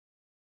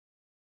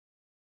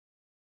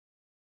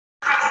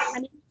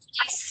And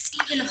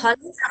Stephen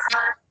Hollis,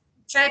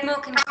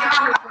 trademark and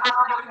copyright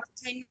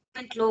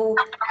entertainment law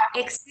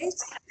expert,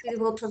 who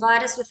will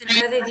provide us with an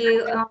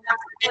overview of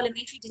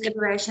parliamentary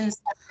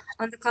deliberations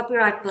on the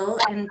copyright bill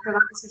and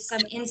provide us with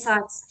some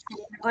insights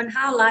on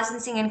how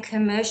licensing and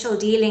commercial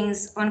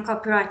dealings on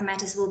copyright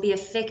matters will be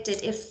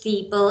affected if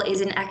the bill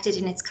is enacted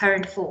in its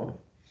current form.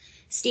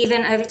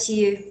 Stephen, over to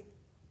you.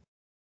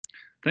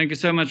 Thank you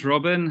so much,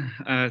 Robin.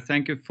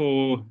 Thank you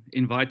for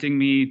inviting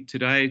me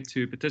today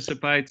to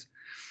participate.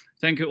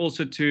 Thank you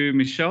also to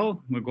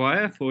Michelle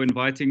Maguire for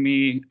inviting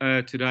me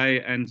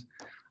today. And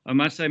I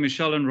must say,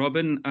 Michelle and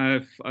Robin,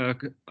 I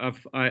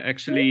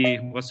actually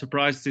was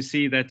surprised to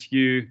see that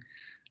you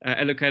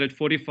allocated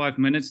 45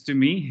 minutes to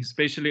me,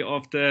 especially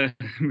after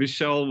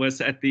Michelle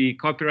was at the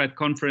copyright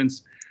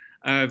conference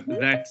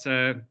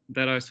that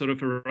I sort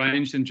of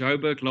arranged in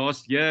Joburg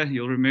last year.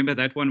 You'll remember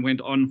that one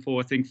went on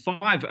for, I think,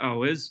 5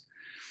 hours.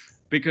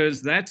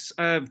 Because that's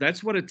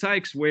what it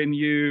takes when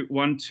you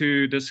want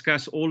to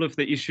discuss all of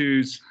the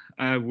issues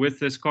with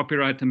this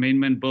copyright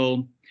amendment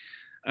bill.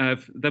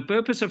 The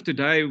purpose of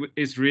today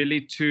is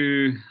really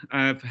to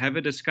have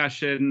a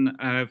discussion.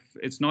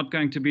 It's not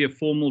going to be a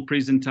formal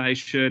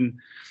presentation.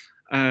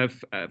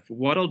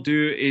 What I'll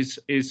do is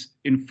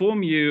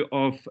inform you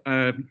of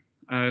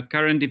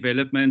current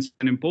developments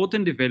and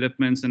important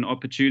developments and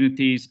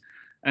opportunities.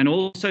 And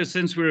also,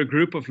 since we're a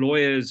group of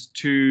lawyers,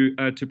 to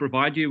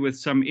provide you with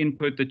some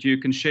input that you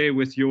can share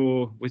with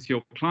your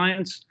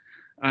clients,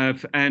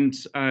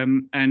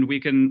 and we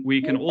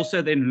can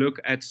also then look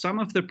at some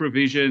of the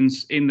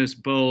provisions in this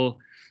bill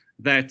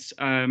that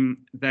are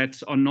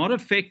not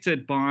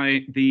affected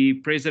by the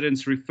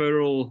president's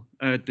referral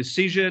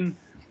decision.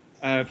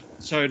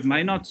 So it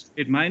may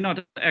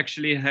not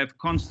actually have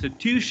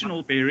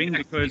constitutional bearing,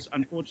 because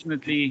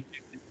unfortunately,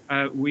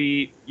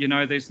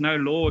 there's no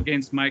law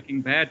against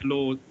making bad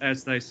law,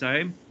 as they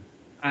say,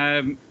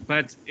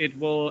 but it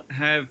will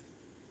have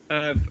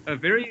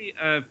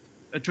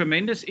a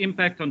tremendous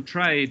impact on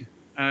trade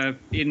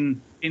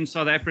in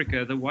South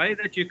Africa, the way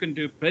that you can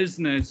do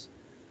business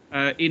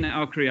in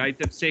our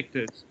creative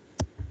sectors.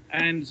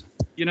 And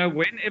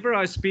whenever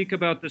I speak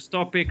about this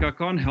topic, I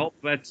can't help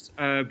but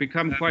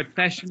become quite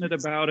passionate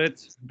about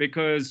it,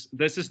 because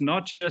this is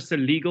not just a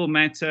legal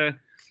matter.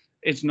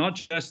 It's not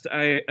just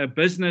a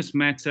business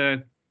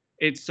matter.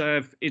 It's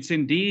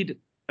indeed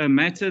a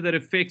matter that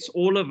affects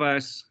all of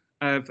us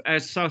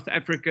as South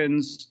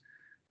Africans,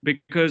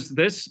 because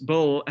this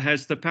bill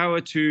has the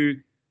power to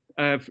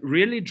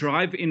really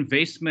drive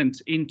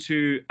investment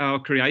into our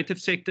creative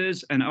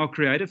sectors, and our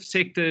creative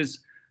sectors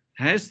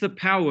has the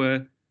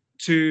power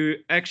to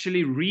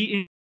actually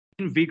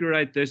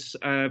reinvigorate this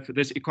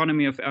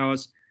economy of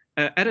ours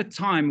at a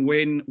time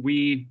when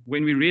we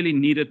really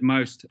need it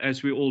most,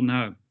 as we all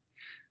know.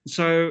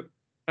 So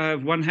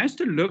one has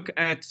to look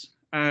at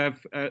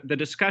the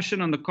discussion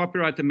on the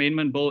Copyright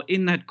Amendment Bill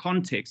in that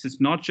context.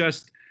 It's not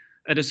just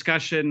a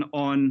discussion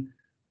on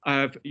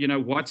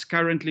what's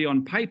currently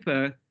on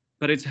paper,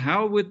 but it's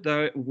how would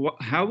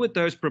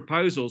those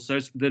proposals,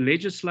 the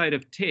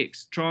legislative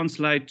text,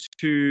 translate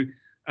to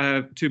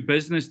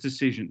business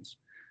decisions.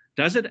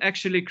 Does it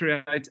actually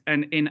create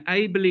an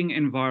enabling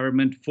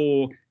environment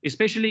for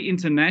especially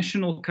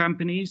international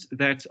companies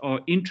that are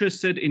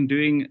interested in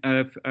doing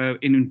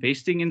in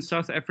investing in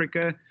South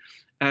Africa,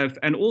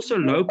 and also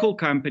local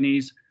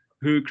companies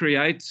who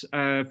create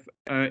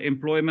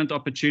employment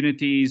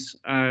opportunities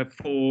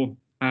for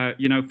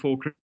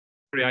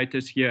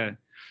creators here?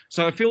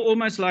 So I feel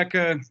almost like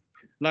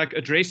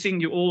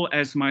addressing you all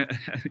as my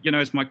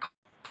as my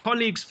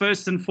colleagues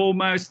first and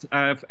foremost,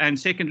 and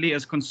secondly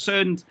as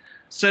concerned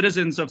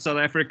citizens of South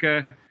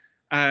Africa.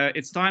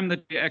 It's time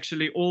that we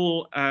actually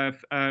all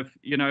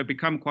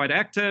become quite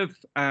active,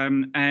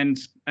 and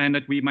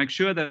that we make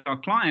sure that our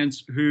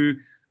clients who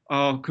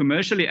are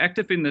commercially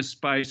active in this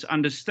space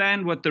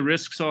understand what the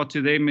risks are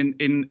to them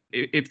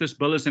if this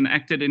bill is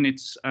enacted in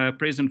its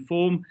present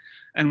form,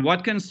 and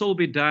what can still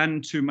be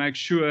done to make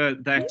sure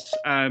that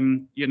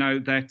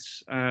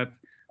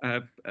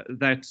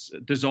that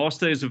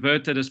disaster is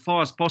averted as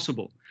far as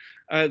possible.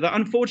 The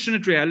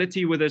unfortunate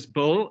reality with this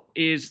bill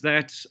is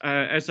that,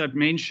 as I've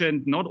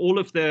mentioned, not all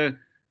of the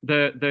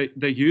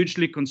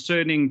hugely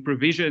concerning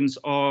provisions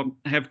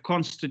have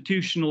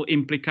constitutional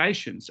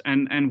implications.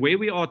 And where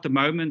we are at the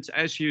moment,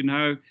 as you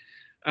know,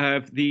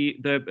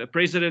 the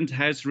president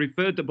has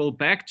referred the bill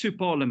back to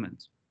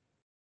Parliament.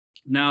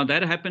 Now,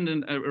 that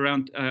happened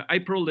around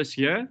April this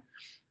year.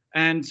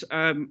 And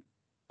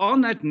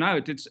on that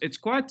note, it's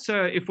quite,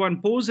 if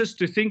one pauses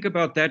to think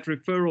about that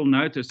referral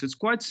notice, it's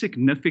quite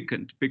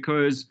significant,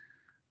 because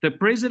the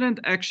president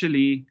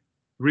actually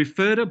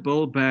referred a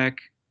bill back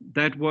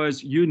that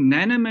was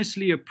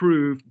unanimously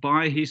approved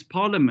by his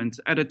parliament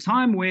at a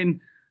time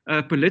when,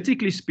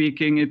 politically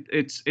speaking,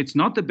 it's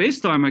not the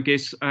best time, I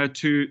guess,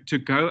 to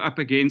go up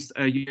against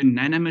a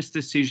unanimous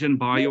decision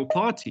by your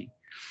party.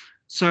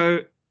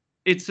 So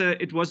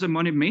it was a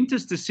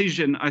monumentous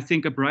decision, I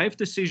think, a brave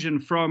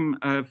decision from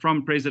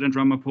President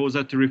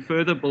Ramaphosa to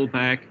refer the bill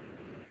back.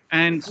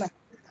 And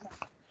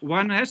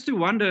one has to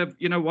wonder,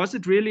 was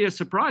it really a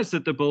surprise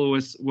that the bill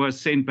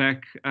was sent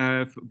back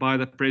by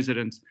the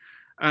president?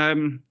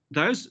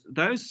 Those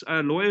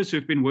lawyers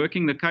who've been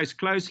working the case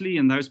closely,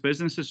 and those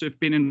businesses who've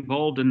been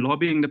involved in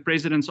lobbying the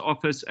president's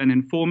office and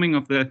informing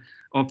of the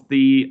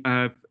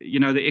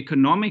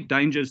economic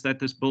dangers that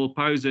this bill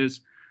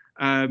poses,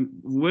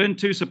 weren't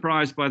too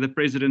surprised by the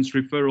president's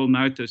referral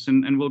notice,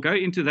 and we'll go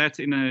into that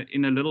in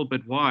a little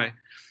bit why.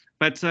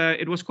 But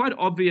it was quite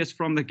obvious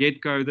from the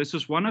get-go. This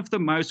was one of the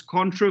most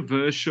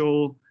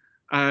controversial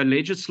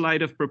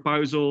legislative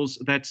proposals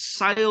that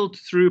sailed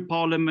through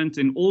Parliament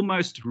in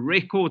almost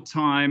record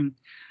time.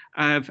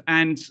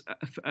 And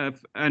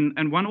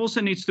one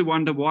also needs to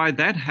wonder why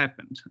that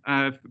happened,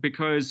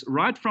 because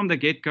right from the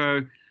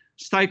get-go,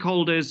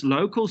 stakeholders,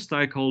 local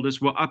stakeholders,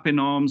 were up in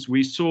arms.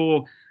 We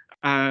saw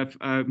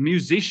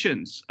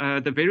musicians,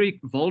 the very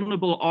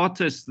vulnerable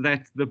artists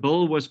that the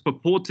bill was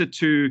purported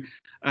to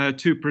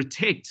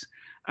protect,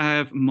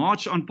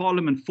 march on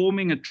Parliament,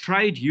 forming a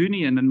trade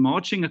union and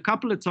marching a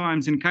couple of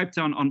times in Cape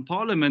Town on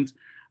Parliament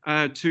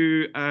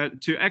to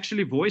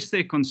actually voice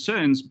their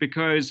concerns.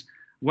 Because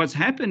what's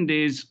happened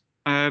is,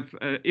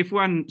 if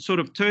one sort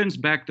of turns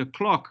back the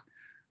clock,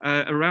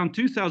 around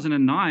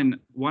 2009,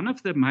 one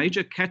of the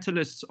major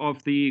catalysts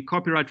of the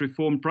copyright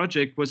reform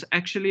project was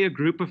actually a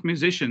group of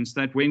musicians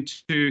that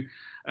went to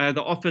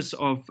the office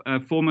of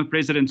former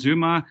President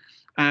Zuma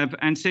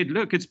and said,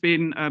 look, it's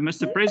been,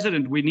 Mr.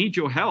 President, we need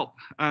your help.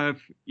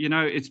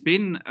 It's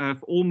been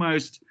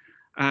almost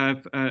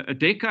a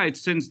decade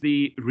since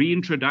the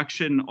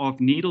reintroduction of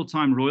needle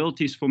time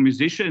royalties for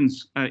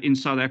musicians in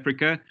South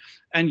Africa,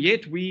 and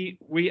yet we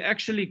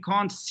actually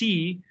can't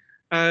see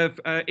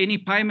any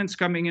payments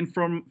coming in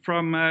from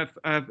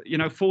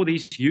for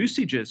these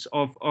usages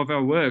of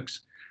our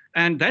works.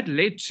 And that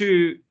led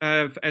to,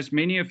 as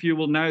many of you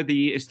will know,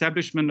 the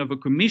establishment of a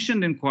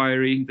commissioned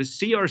inquiry, the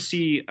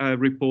CRC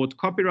report,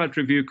 Copyright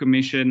Review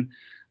Commission,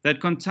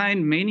 that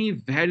contained many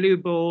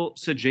valuable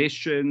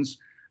suggestions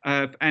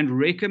and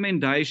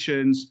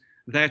recommendations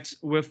that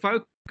were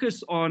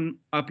focused on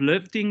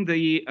uplifting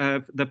the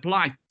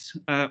plight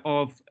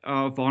of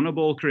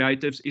vulnerable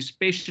creatives,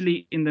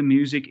 especially in the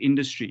music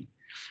industry.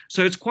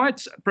 So it's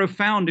quite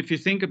profound, if you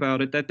think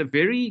about it, that the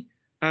very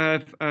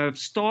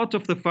start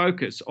of the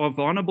focus of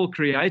vulnerable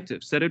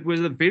creatives, that it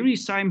was the very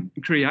same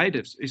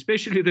creatives,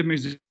 especially the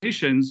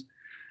musicians,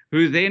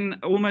 who then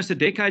almost a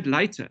decade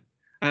later,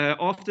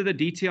 after the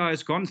DTI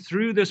has gone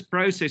through this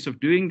process of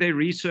doing their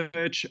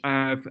research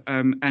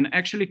and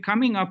actually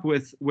coming up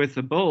with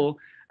a bill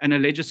and a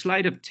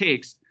legislative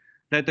text,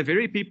 that the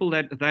very people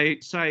that they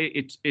say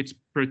it's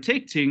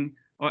protecting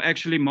are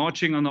actually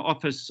marching on the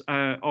office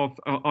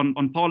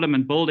on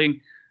Parliament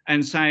building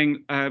and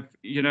saying,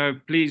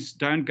 please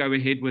don't go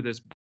ahead with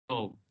this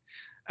bill.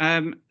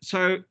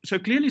 So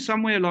clearly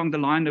somewhere along the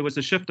line, there was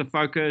a shift of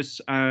focus.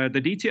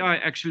 The DTI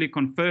actually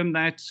confirmed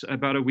that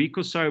about a week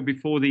or so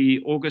before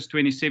the August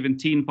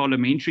 2017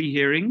 parliamentary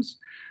hearings,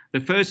 the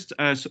first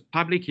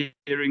public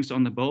hearings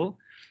on the bill,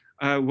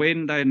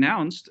 when they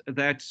announced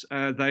that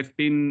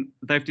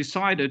they've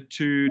decided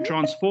to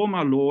transform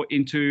our law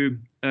into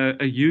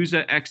a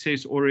user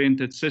access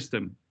oriented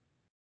system.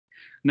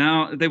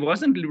 Now, there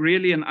wasn't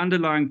really an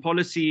underlying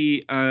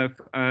policy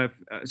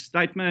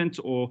statement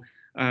or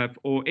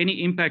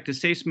any impact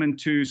assessment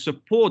to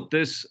support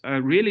this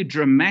really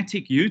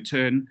dramatic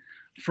U-turn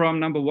from,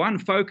 number one,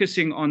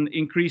 focusing on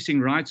increasing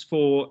rights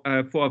for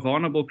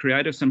vulnerable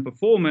creatives and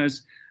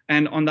performers,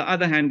 and on the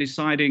other hand,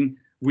 deciding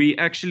we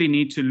actually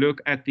need to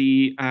look at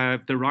the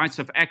rights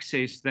of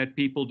access that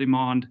people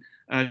demand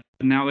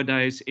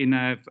nowadays,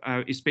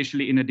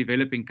 especially in a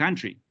developing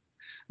country.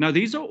 Now,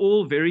 these are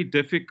all very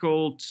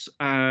difficult,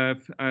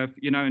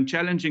 and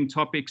challenging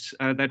topics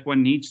that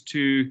one needs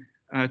to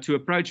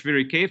approach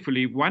very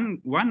carefully.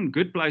 One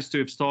good place to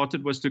have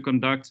started was to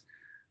conduct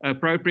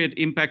appropriate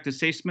impact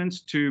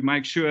assessments to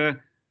make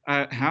sure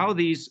how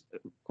these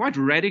quite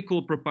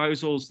radical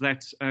proposals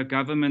that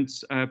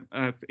governments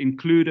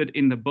included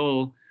in the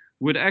bill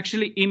would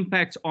actually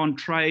impact on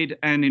trade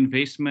and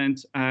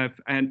investment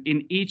and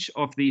in each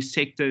of these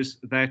sectors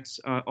that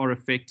are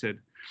affected.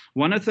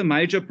 One of the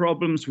major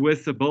problems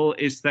with the bill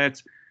is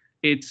that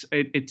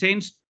it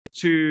tends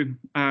to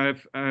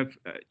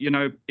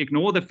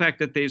ignore the fact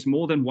that there's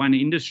more than one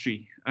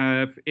industry.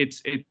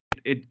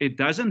 It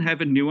doesn't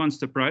have a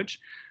nuanced approach,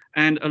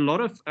 and a lot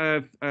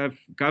of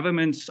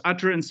government's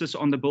utterances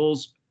on the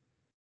bills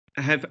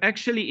have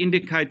actually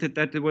indicated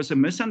that there was a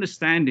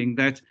misunderstanding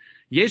that,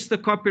 yes, the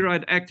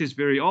Copyright Act is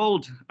very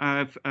old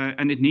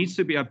and it needs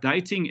to be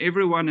updating.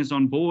 Everyone is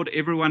on board.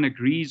 Everyone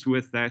agrees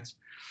with that.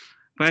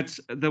 But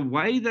the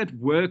way that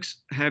works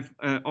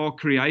are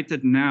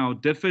created now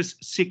differs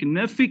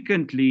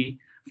significantly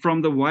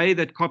from the way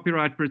that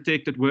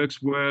copyright-protected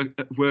works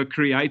were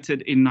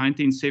created in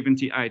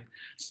 1978.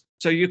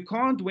 So you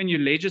can't, when you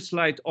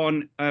legislate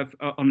on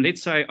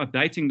let's say,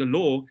 updating the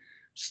law,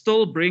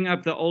 still bring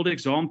up the old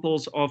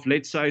examples of,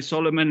 let's say,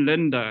 Solomon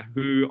Linda,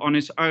 who on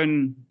his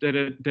own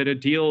did a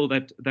deal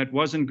that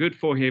wasn't good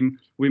for him.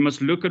 We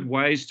must look at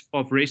ways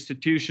of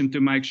restitution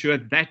to make sure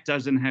that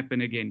doesn't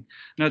happen again.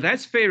 Now,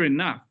 that's fair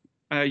enough.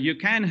 You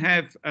can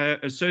have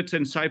a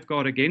certain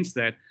safeguard against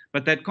that,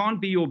 but that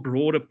can't be your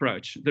broad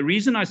approach. The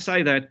reason I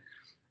say that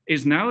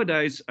is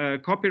nowadays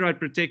copyright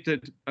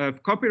protected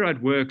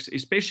copyright works,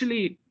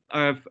 especially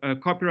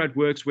copyright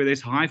works where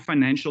there's high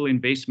financial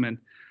investment,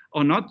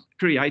 are not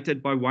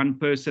created by one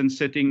person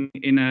sitting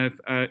in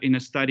a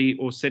study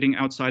or sitting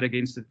outside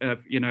against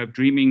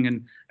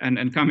dreaming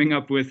and coming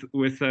up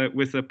with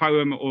a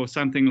poem or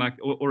something like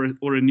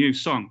or a new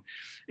song.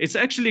 It's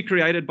actually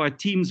created by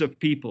teams of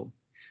people.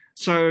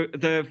 So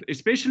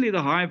especially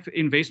the high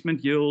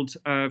investment yield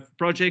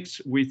projects,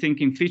 we're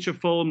thinking feature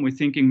film, we're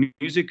thinking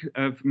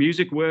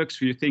music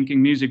works, we're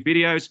thinking music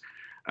videos,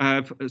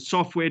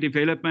 software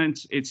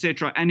development,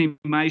 etc.,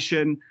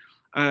 animation.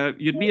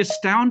 You'd be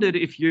astounded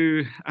if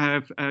you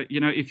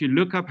if you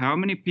look up how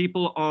many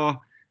people are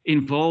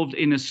involved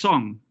in a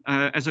song.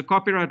 As a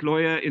copyright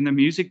lawyer in the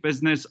music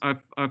business,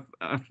 I've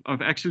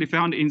actually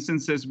found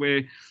instances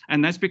where,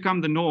 and that's become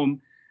the norm,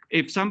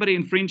 if somebody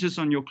infringes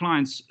on your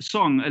client's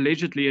song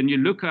allegedly, and you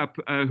look up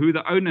who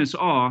the owners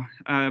are,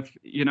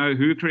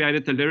 who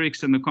created the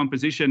lyrics and the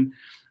composition,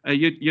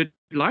 you'd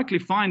likely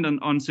find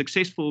on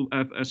successful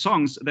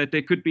songs that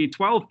there could be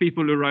 12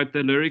 people who wrote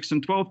the lyrics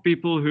and 12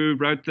 people who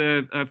wrote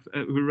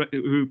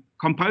who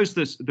composed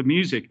the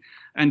music,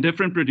 and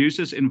different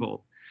producers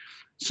involved.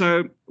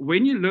 So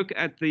when you look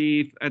at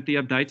the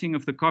updating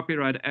of the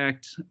Copyright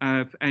Act,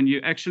 and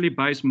you actually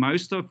base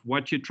most of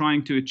what you're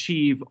trying to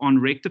achieve on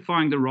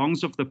rectifying the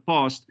wrongs of the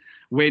past,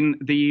 when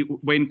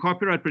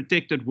copyright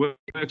protected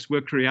works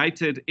were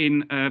created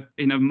in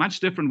a much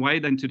different way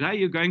than today,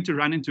 you're going to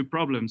run into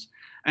problems.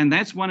 And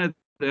that's one of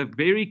the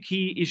very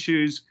key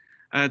issues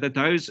that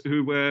those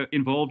who were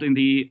involved in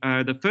the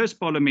first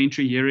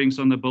parliamentary hearings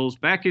on the bills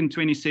back in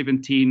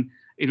 2017,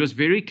 it was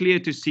very clear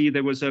to see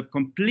there was a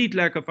complete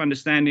lack of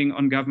understanding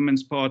on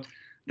government's part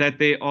that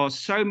there are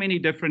so many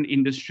different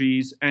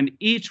industries, and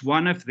each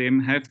one of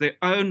them have their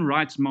own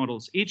rights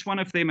models. Each one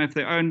of them have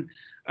their own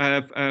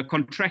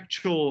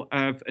contractual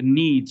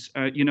needs,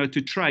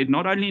 to trade,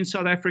 not only in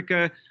South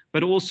Africa,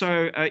 but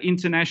also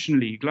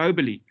internationally,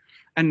 globally.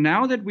 And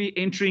now that we're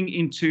entering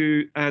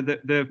into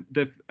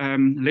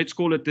let's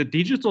call it the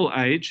digital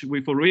age,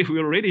 we're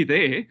already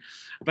there,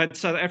 but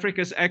South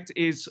Africa's Act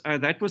is,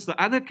 that was the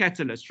other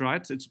catalyst,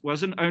 right? It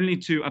wasn't only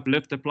to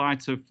uplift the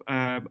plight of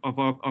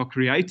our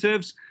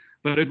creatives,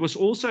 but it was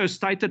also a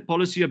stated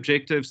policy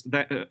objective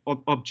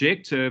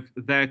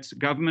that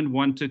government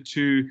wanted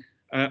to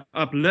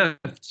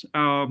uplift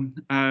our,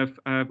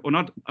 or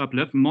not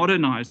uplift,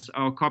 modernize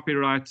our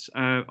copyright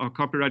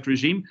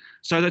regime,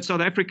 so that South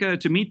Africa,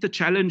 to meet the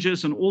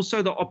challenges and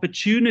also the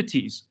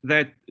opportunities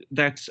that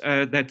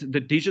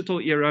the digital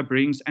era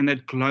brings and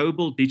that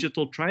global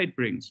digital trade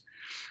brings.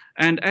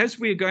 And as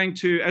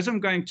I'm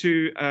going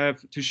to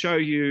show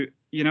you,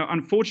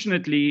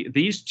 unfortunately,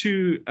 these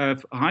two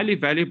highly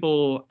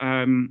valuable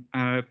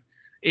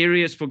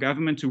areas for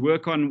government to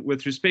work on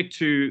with respect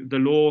to the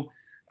law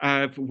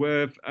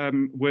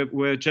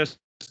were just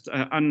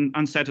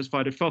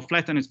unsatisfied. It fell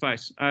flat on its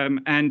face,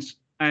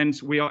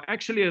 and we are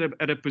actually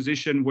at a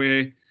position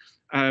where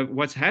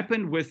what's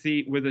happened with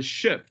the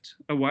shift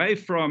away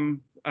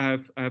from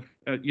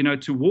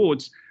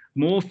towards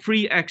more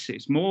free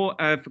access, more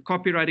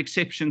copyright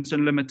exceptions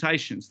and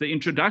limitations, the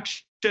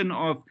introduction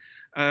of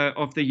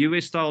the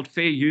US-styled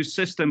fair use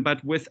system,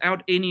 but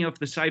without any of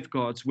the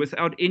safeguards,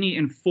 without any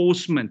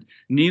enforcement,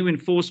 new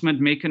enforcement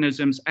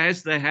mechanisms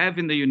as they have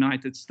in the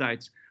United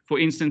States, for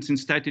instance, in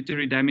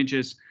statutory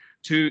damages,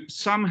 to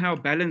somehow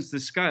balance the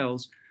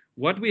scales.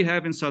 What we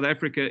have in South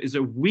Africa is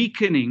a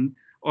weakening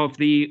of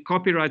the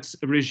copyright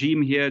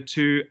regime here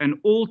to an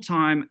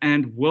all-time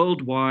and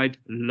worldwide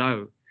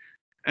low.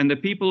 And the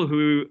people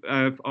who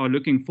are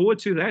looking forward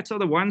to that are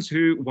the ones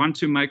who want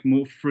to make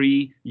more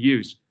free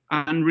use,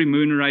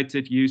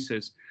 unremunerated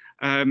uses.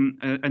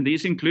 And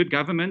these include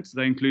governments,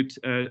 they include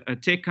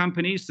tech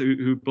companies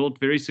who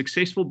build very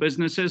successful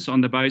businesses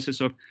on the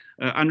basis of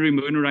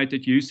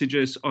unremunerated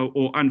usages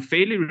or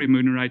unfairly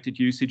remunerated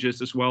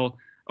usages as well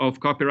of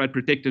copyright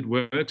protected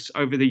works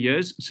over the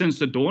years, since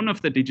the dawn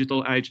of the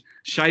digital age,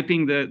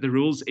 shaping the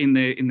rules in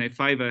their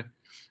favor.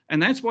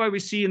 And that's why we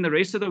see in the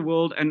rest of the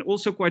world, and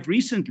also quite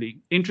recently,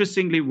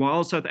 interestingly,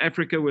 while South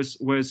Africa was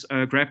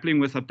grappling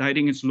with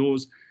updating its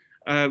laws,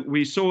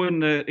 we saw in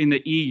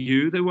the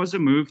EU, there was a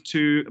move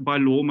by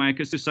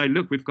lawmakers to say,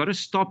 look, we've got to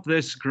stop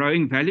this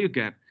growing value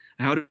gap.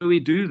 How do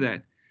we do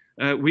that?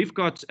 We've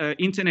got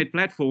internet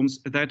platforms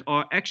that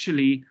are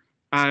actually,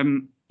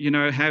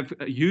 have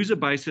user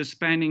bases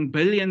spanning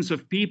billions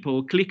of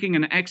people clicking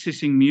and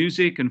accessing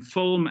music and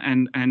film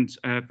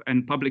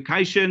and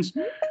publications,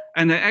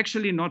 and they're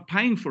actually not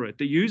paying for it.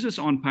 The users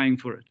aren't paying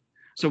for it.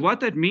 So what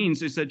that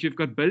means is that you've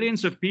got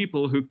billions of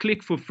people who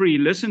click for free,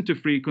 listen to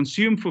free,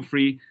 consume for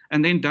free,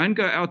 and then don't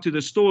go out to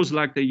the stores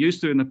like they used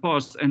to in the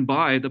past and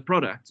buy the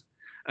product.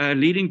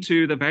 leading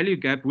to the value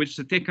gap, which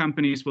the tech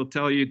companies will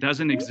tell you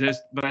doesn't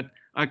exist, but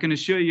I can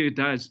assure you it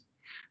does.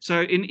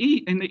 So in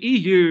the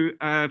EU,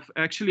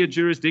 actually a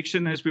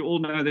jurisdiction, as we all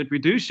know, that we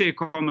do share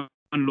common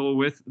law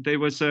with, there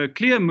was a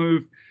clear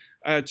move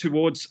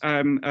towards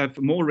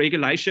more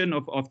regulation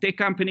of tech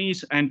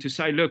companies, and to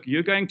say, look,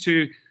 you're going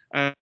to,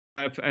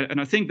 and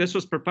I think this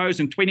was proposed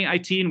in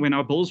 2018 when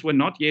our bills were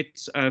not yet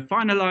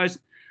finalized,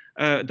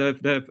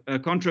 the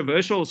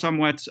controversial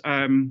somewhat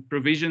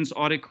provisions,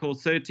 Article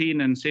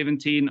 13 and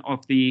 17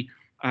 of the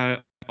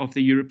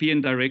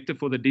European Directive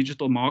for the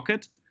Digital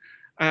Market,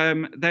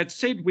 that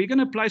said we're going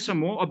to place some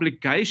more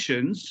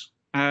obligations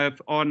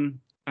on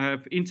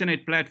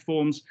internet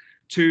platforms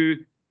to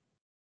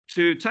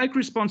take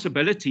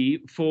responsibility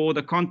for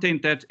the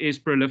content that is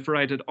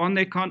proliferated on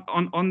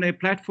their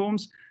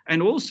platforms,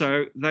 and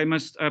also they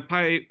must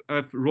pay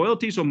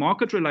royalties or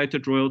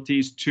market-related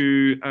royalties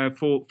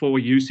for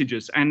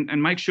usages,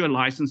 and make sure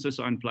licenses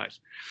are in place.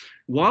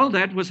 While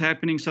that was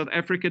happening, South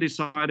Africa's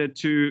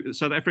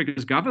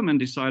government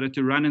decided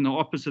to run in the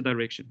opposite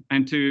direction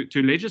and to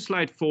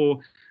legislate for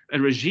a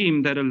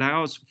regime that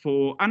allows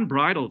for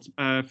unbridled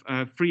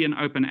free and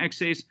open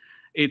access.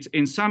 It,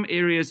 in some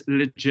areas,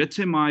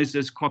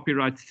 legitimizes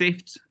copyright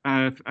theft.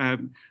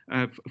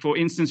 For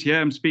instance,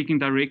 here I'm speaking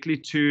directly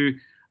to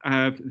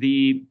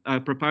the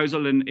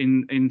proposal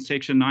in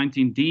Section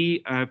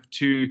 19D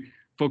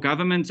for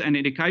governments and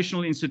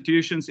educational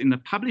institutions in the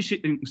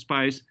publishing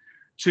space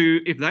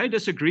to, if they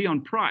disagree on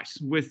price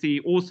with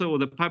the author or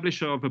the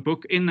publisher of a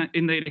book in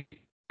the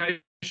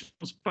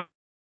educational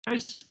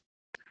space,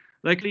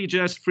 they can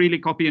just freely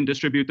copy and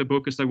distribute the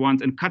book as they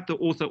want and cut the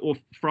author off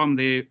from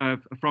their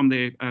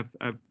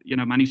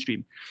money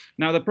stream.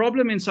 Now, the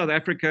problem in South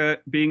Africa,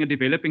 being a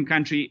developing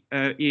country,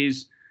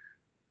 is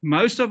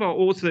most of our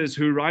authors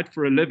who write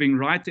for a living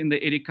write in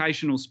the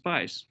educational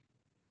space.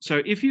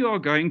 So if you are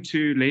going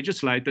to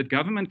legislate that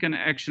government can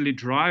actually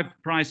drive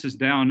prices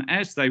down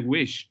as they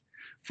wish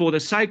for the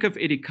sake of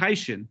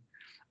education,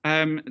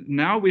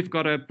 now we've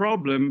got a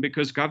problem,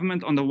 because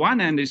government on the one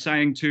hand is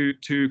saying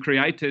to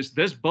creators,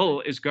 this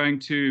bill is going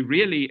to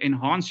really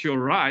enhance your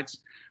rights,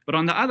 but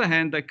on the other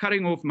hand, they're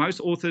cutting off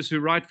most authors who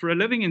write for a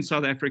living in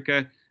South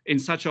Africa in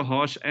such a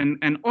harsh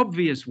and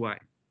obvious way.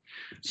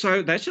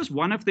 So that's just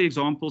one of the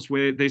examples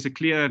where there's a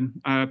clear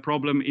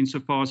problem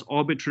insofar as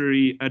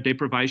arbitrary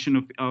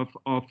deprivation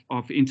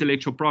of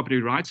intellectual property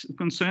rights are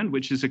concerned,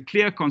 which is a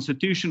clear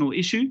constitutional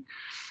issue.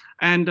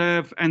 And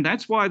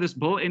that's why this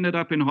bill ended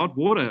up in hot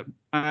water.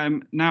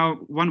 Now,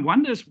 one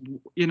wonders,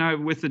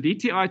 with the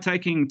DTI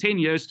taking 10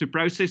 years to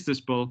process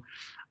this bill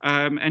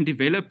and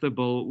develop the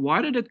bill,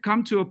 why did it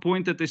come to a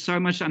point that there's so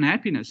much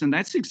unhappiness? And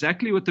that's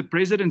exactly what the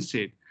president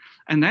said.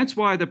 And that's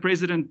why the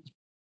president,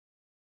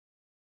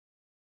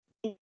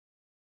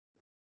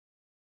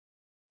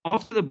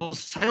 after the bill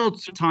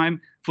sailed through time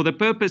for the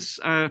purpose,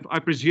 I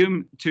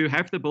presume, to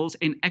have the bills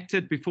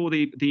enacted before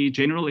the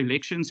general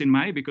elections in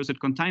May, because it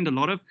contained a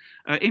lot of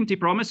empty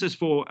promises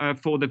for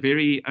the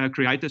very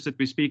creators that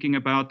we're speaking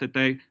about, that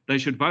they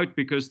should vote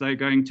because they're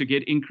going to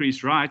get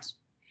increased rights.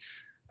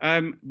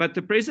 But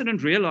the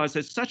president realized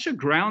there's such a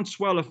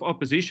groundswell of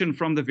opposition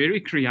from the very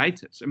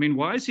creators. I mean,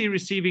 why is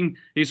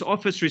his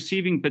office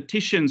receiving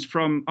petitions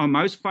from our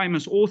most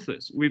famous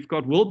authors? We've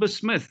got Wilbur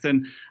Smith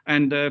and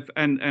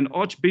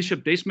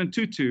Archbishop Desmond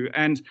Tutu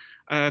and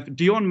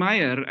Dion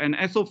Meyer and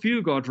Ethel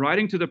Fugard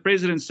writing to the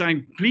president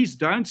saying, please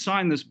don't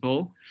sign this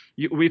bill.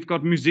 We've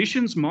got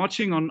musicians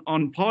marching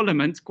on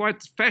Parliament,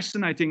 quite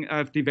fascinating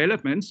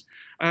developments.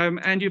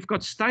 And you've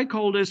got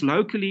stakeholders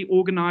locally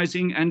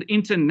organizing and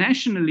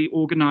internationally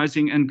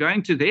organizing and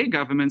going to their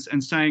governments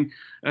and saying,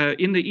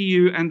 in the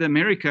EU and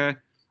America,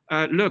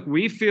 look,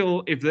 we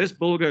feel if this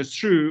bill goes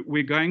through,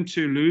 we're going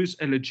to lose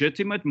a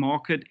legitimate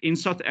market in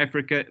South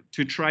Africa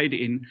to trade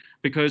in,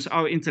 because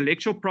our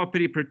intellectual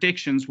property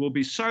protections will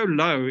be so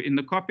low in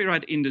the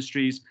copyright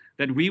industries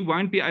that we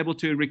won't be able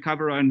to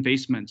recover our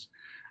investments.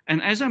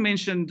 And as I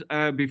mentioned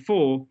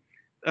before,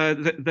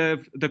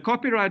 the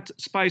copyright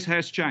space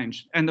has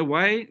changed, and the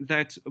way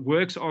that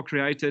works are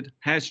created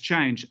has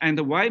changed, and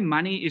the way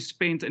money is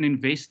spent and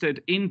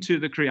invested into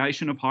the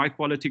creation of high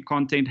quality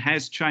content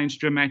has changed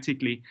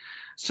dramatically.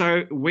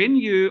 So when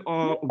you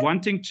are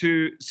wanting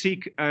to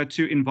seek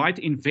to invite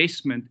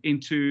investment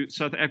into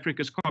South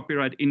Africa's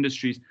copyright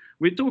industries,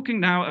 we're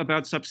talking now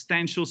about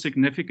substantial,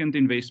 significant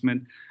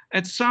investment.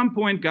 At some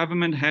point,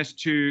 government has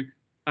to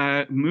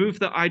move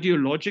the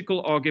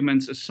ideological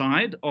arguments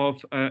aside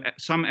of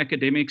some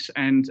academics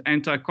and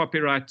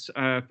anti-copyright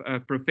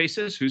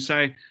professors who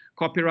say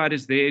copyright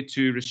is there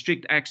to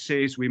restrict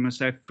access, we must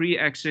have free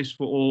access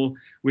for all,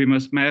 we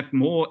must have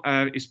more,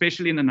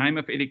 especially in the name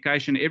of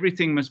education,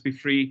 everything must be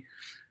free.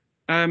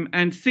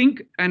 And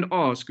think and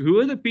ask, who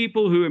are the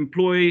people who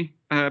employ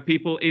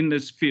people in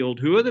this field?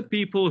 Who are the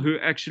people who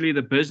actually,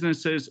 the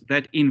businesses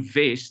that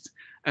invest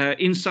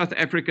in South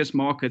Africa's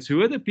markets?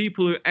 Who are the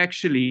people who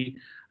actually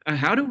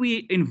how do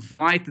we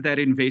invite that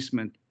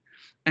investment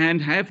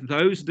and have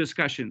those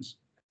discussions?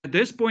 At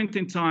this point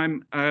in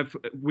time,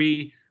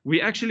 we we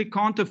actually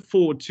can't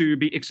afford to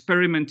be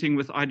experimenting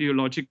with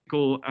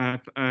ideological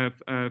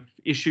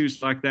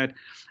issues like that.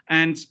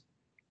 And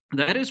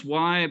that is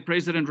why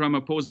President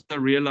Ramaphosa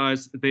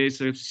realized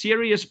there's a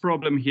serious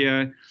problem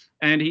here.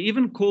 And he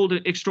even called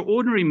an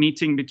extraordinary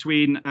meeting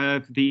between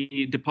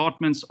the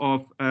departments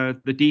of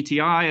the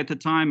DTI at the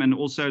time and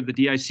also the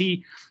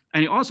DIC.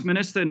 And he asked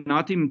Minister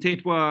Nathi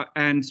Mthethwa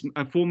and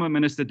former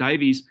Minister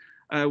Davies,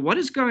 what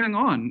is going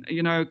on?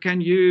 You know,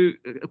 can you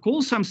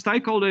call some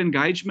stakeholder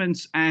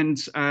engagements and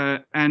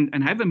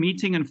have a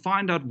meeting and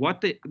find out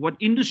what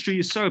industry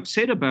is so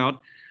upset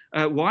about?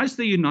 Why is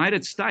the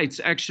United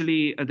States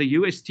actually, the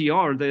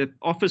USTR, the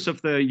Office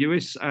of the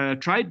US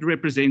Trade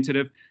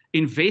Representative,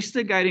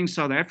 investigating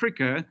South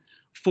Africa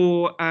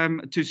for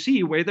to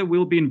see whether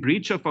we'll be in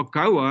breach of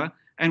AGOA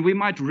and we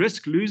might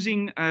risk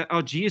losing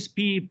our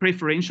GSP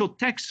preferential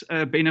tax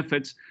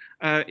benefits?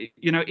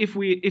 You know,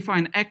 if I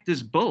enact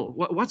this bill,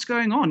 what's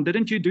going on?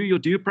 Didn't you do your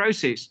due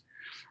process?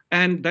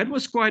 And that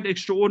was quite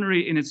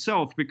extraordinary in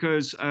itself,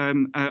 because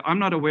I'm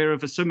not aware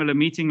of a similar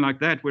meeting like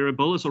that where a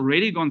bill has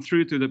already gone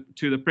through to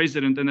the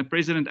president, and the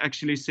president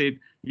actually said,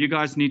 "You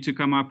guys need to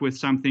come up with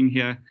something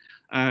here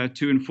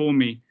to inform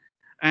me."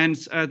 And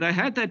they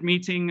had that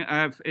meeting.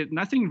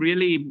 Nothing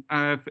really,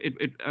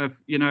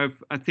 you know,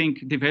 I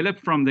think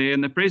developed from there.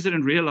 And the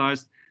president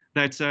realized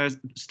that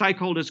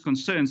stakeholders'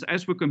 concerns,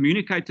 as were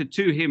communicated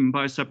to him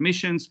by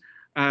submissions,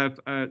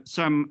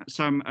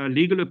 some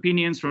legal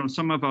opinions from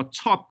some of our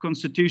top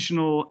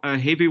constitutional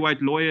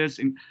heavyweight lawyers,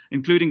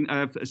 including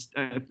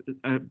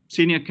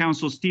Senior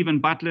Counsel Stephen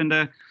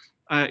Butlander,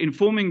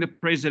 informing the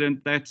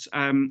president that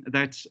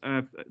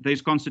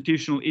there's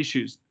constitutional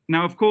issues.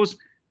 Now, of course,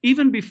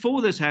 even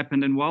before this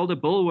happened, and while the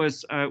bill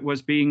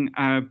was being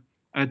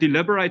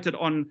deliberated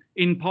on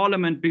in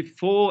Parliament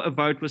before a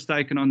vote was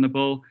taken on the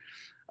bill,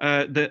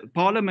 the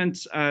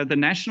Parliament, the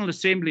National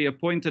Assembly,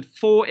 appointed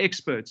 4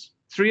 experts,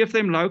 3 of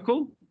them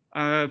local,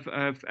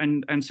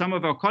 and some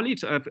of our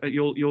colleagues.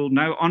 You'll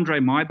know Andre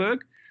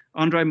Myburgh.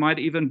 Andre might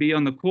even be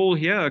on the call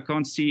here. I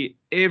can't see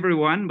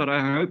everyone, but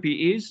I hope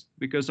he is,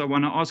 because I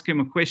want to ask him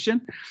a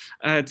question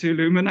to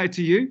illuminate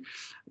to you.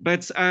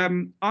 But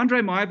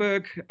Andre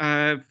Myburgh,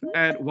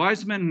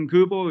 Wiseman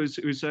Ngubo,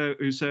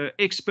 who's an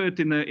expert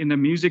in the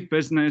music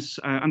business,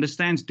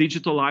 understands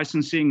digital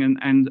licensing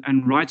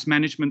and rights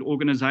management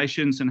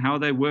organizations and how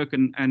they work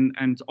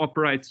and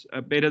operate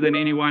better than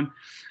anyone.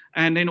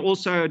 And then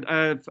also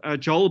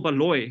Joel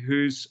Baloy,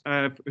 who's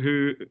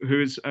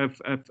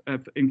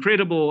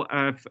incredible,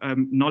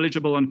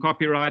 knowledgeable on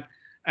copyright,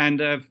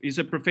 and is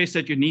a professor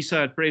at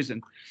UNISA at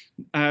present.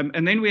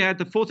 And then we had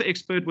the 4th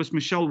expert was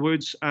Michelle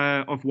Woods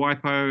of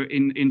WIPO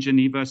in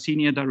Geneva,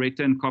 Senior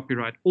Director in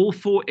Copyright. All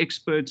 4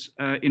 experts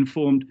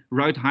informed,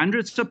 wrote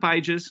hundreds of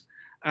pages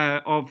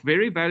of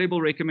very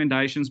valuable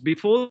recommendations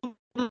before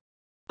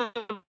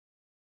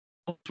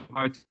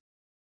that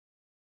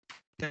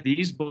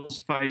these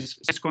bills face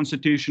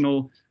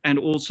constitutional and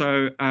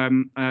also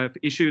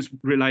issues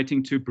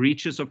relating to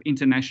breaches of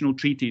international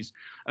treaties.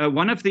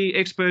 One of the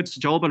experts,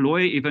 Joel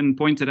Baloy, even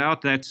pointed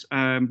out that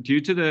due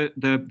to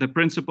the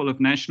principle of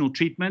national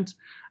treatment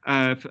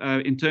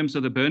in terms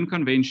of the Berne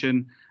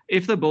Convention,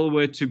 if the bill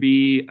were to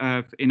be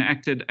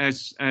enacted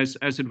as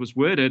it was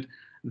worded,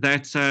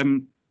 that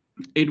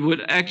it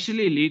would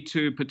actually lead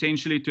to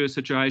potentially to a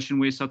situation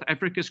where South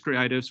Africa's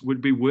creatives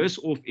would be worse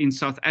off in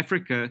South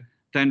Africa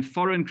than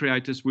foreign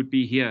creators would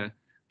be here.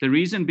 The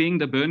reason being,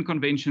 the Berne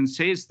Convention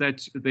says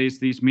that there's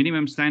these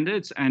minimum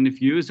standards, and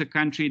if you as a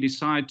country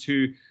decide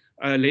to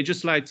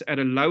legislate at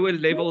a lower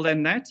level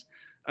than that,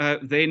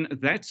 then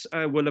that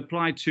will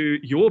apply to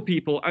your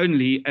people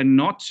only and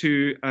not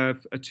to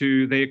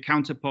their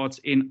counterparts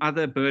in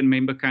other Berne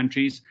member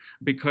countries,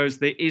 because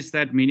there is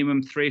that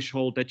minimum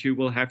threshold that you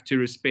will have to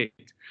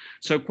respect.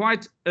 So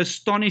quite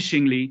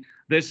astonishingly,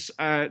 this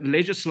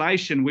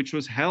legislation, which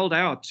was held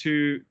out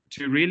to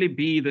really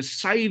be the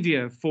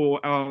savior for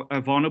our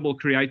vulnerable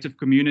creative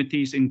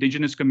communities,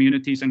 indigenous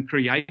communities and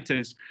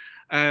creators,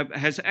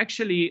 has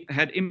actually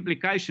had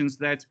implications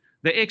that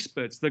the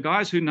experts, the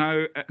guys who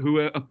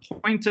were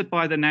appointed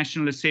by the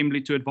National Assembly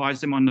to advise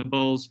them on the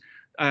bills,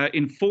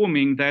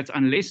 informing that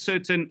unless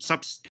certain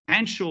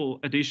substantial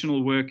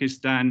additional work is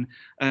done,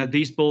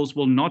 these bills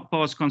will not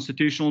pass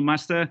constitutional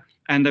muster,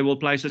 and they will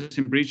place us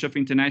in breach of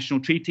international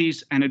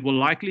treaties, and it will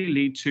likely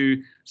lead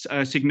to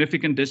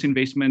significant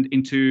disinvestment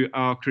into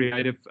our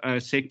creative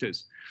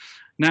sectors.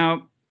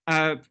 Now,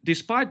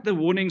 despite the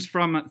warnings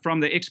from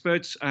the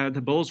experts,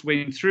 the bills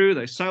went through.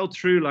 They sailed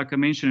through, like I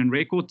mentioned, in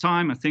record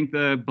time. I think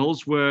the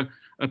bills were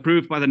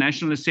approved by the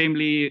National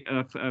Assembly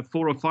 4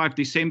 or 5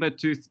 December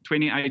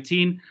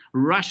 2018,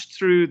 rushed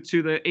through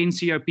to the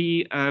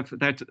NCOP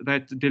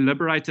that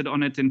deliberated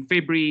on it in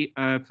February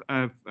of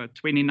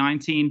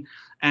 2019,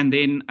 and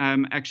then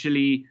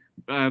actually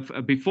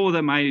before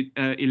the May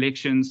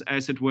elections,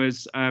 as it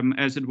was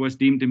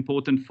deemed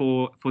important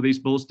for these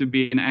bills to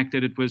be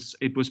enacted, it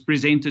was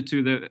presented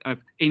to the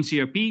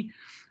NCOP.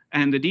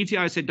 And the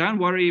DTI said, don't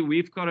worry,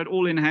 we've got it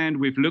all in hand.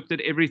 We've looked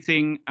at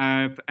everything.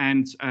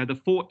 And the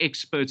 4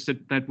 experts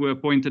that were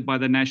appointed by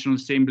the National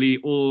Assembly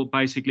all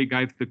basically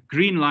gave the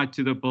green light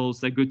to the bills.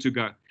 They're good to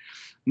go.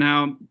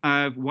 Now,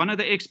 one of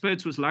the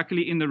experts was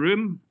luckily in the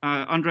room,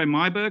 Andre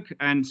Myburgh,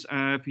 and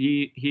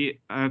he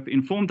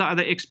informed the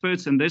other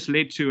experts, and this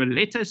led to a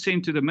letter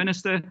sent to the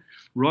minister,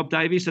 Rob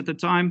Davies at the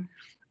time,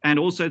 and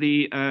also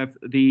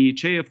the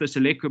chair of the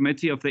select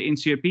committee of the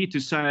NCOP to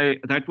say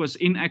that was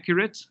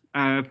inaccurate.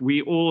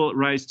 We all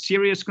raised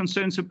serious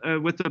concerns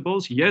with the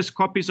bills. Here's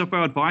copies of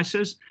our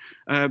advices.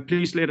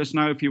 Please let us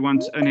know if you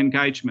want an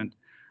engagement.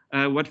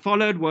 What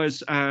followed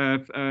was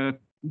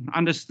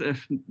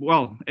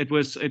well, it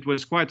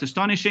was quite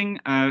astonishing.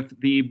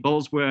 The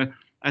bills were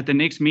at the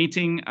next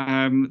meeting.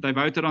 They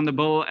voted on the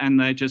bill, and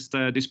they just,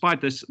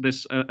 despite this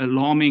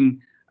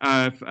alarming,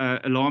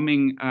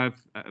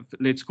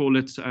 let's call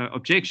it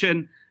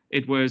objection,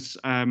 it was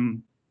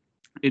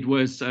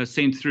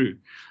sent through.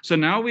 So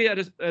now we're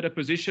at a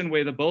position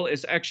where the bill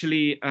is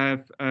actually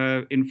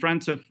in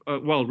front of,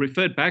 well,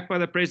 referred back by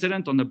the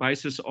president on the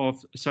basis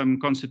of some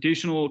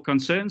constitutional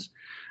concerns.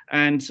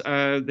 And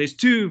there's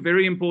 2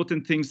 very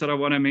important things that I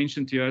want to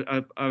mention to you.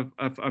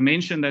 I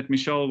mentioned that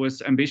Michelle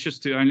was ambitious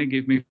to only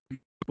give me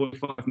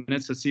 45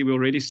 minutes. I see we're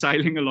already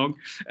sailing along,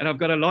 and I've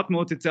got a lot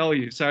more to tell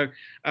you. So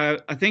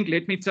I think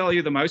let me tell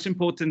you the most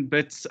important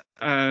bits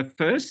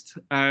first,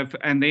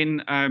 and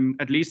then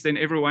at least then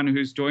everyone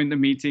who's joined the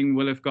meeting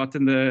will have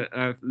gotten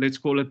the, let's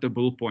call it the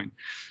bull point.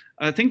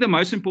 I think the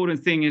most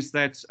important thing is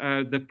that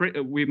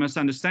we must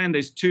understand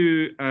there's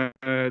two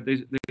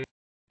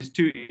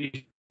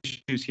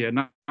issues here.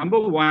 Number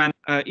one,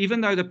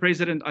 even though the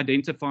president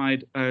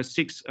identified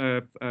 6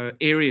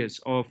 areas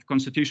of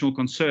constitutional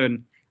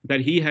concern that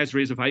he has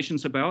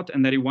reservations about,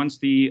 and that he wants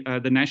the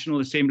National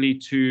Assembly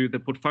to the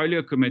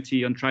Portfolio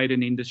Committee on Trade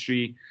and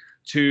Industry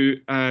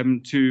to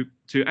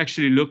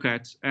actually look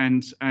at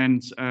and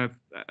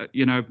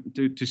you know,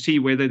 to see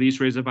whether these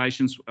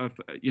reservations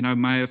you know,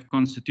 may have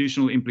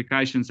constitutional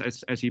implications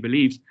as he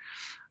believes.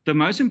 The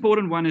most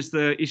important one is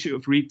the issue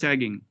of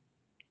re-tagging.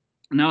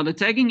 Now, the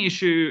tagging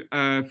issue,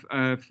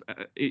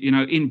 you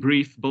know, in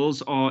brief,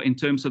 bills are in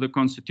terms of the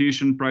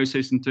constitution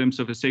process, in terms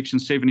of a Section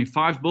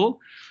 75 bill.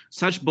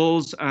 Such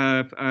bills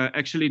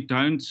actually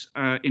don't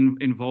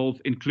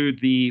include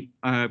the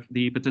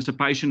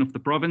participation of the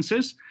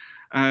provinces.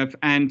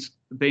 And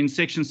then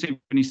Section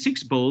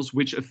 76 bills,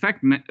 which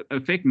affect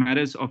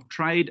matters of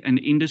trade and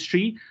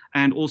industry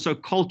and also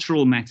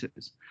cultural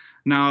matters.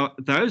 Now,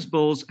 those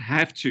bills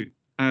have to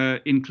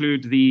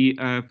include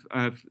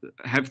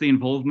have the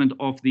involvement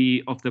of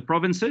the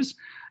provinces,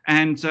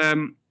 and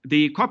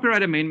the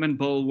Copyright Amendment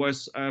Bill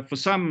was for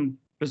some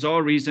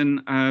bizarre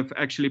reason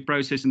actually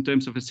processed in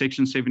terms of a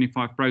Section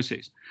 75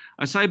 process.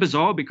 I say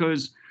bizarre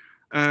because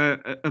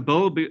a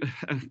bill,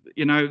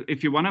 you know,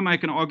 if you want to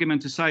make an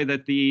argument to say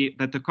that the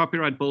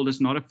Copyright Bill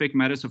does not affect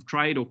matters of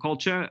trade or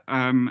culture,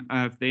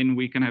 then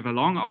we can have a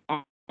long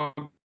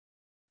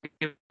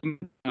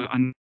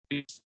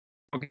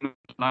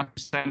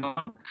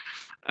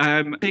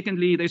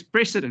secondly, there's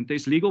precedent.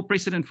 There's legal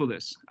precedent for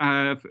this.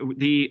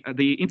 The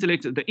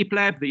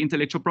IPLAB, the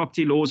Intellectual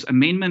Property Laws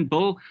Amendment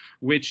Bill,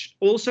 which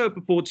also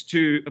purports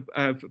to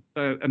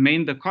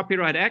amend the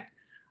Copyright Act,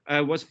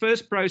 was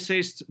first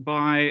processed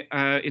by,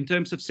 in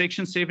terms of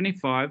Section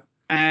 75,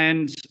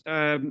 and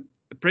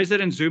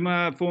President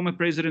Zuma, former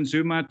President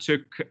Zuma,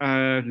 took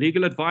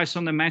legal advice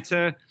on the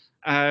matter,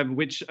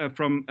 which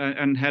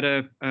and had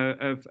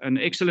an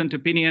excellent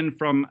opinion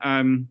from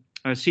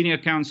Senior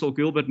Counsel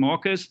Gilbert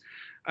Marcus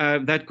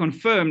that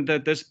confirmed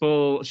that this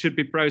bill should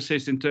be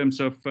processed in terms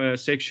of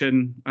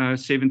Section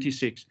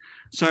 76.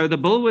 So the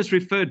bill was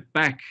referred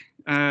back.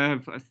 I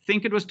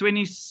think it was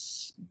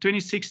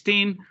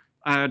 2016.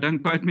 Don't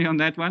quote me on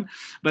that one,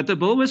 but the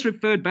bill was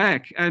referred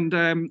back, and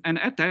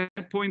at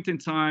that point in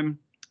time,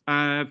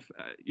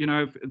 you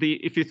know,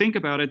 if you think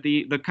about it,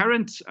 the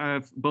current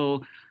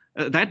bill.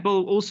 That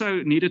bill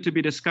also needed to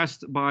be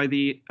discussed by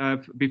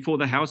before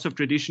the House of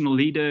Traditional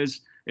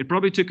Leaders. It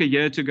probably took a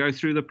year to go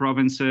through the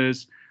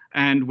provinces,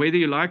 and whether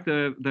you like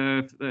the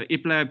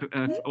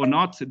IPLAB or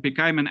not, it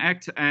became an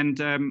act, and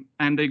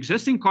the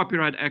existing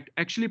Copyright Act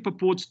actually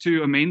purports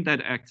to amend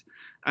that act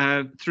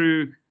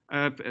through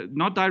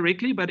not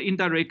directly but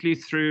indirectly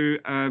through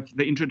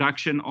the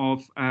introduction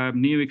of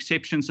new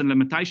exceptions and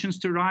limitations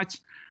to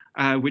rights,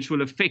 which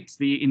will affect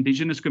the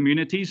indigenous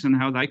communities and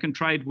how they can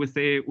trade with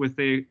their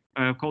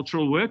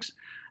cultural works,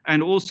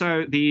 and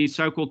also the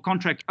so-called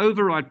contract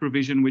override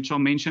provision, which I'll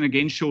mention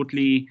again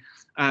shortly,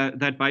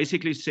 that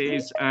basically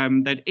says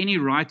that any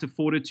right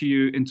afforded to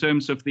you in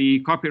terms of the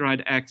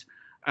Copyright Act,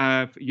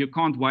 you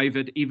can't waive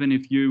it even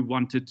if you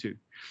wanted to.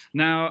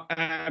 Now,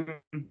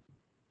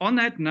 on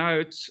that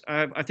note,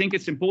 I think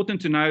it's important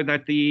to know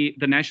that the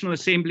National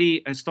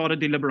Assembly has started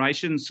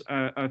deliberations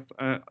of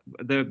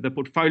the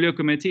Portfolio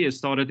Committee has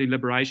started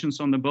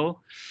deliberations on the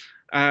bill.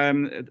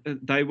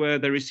 They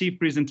received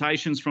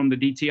presentations from the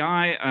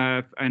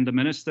DTI and the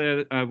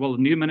minister,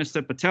 new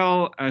Minister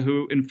Patel,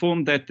 who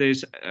informed that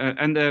there's,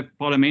 and the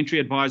parliamentary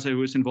advisor who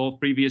was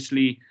involved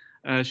previously,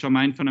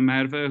 Charmaine van der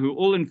Merwe, who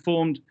all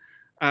informed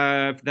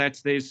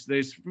that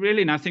there's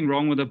really nothing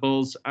wrong with the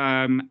bills,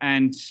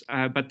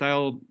 but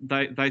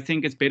they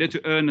think it's better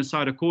to err on the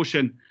side of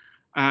caution,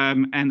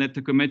 and that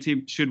the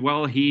committee should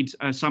well heed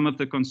some of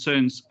the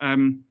concerns,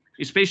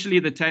 especially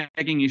the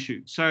tagging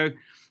issue. So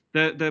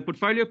the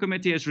portfolio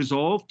committee has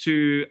resolved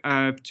to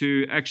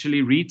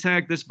actually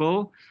retag this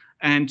bill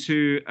and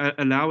to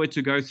allow it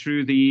to go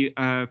through the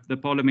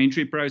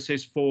parliamentary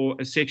process for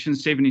a Section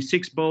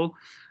 76 bill.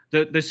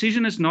 The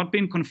decision has not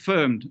been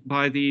confirmed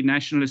by the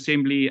National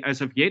Assembly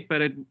as of yet,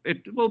 but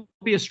it will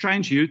be a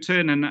strange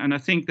U-turn, and I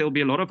think there'll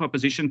be a lot of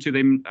opposition to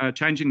them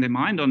changing their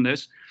mind on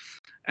this.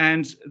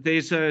 And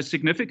there's a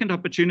significant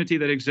opportunity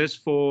that exists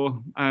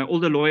for all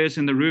the lawyers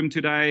in the room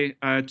today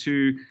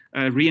to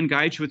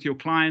re-engage with your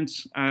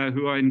clients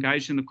who are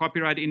engaged in the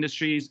copyright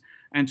industries,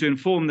 and to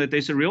inform that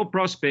there's a real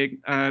prospect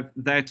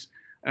that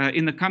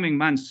in the coming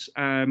months,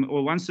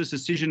 or once this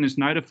decision is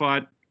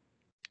notified,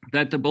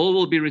 that the bill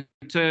will be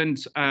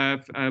returned,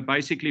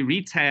 basically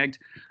retagged,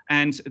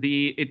 and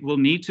it will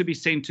need to be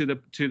sent to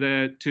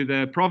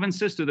the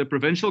provinces, to the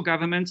provincial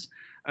governments,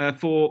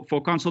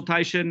 for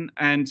consultation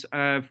and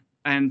their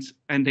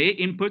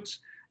inputs,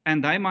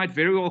 and they might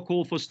very well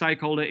call for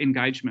stakeholder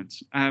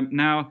engagements.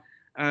 Now,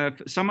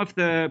 some of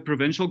the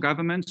provincial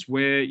governments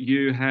where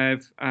you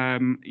have,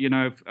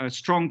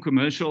 strong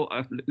commercial,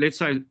 let's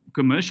say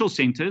commercial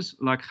centers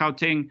like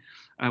Gauteng,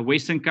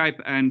 Western Cape,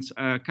 and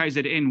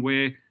KZN,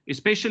 where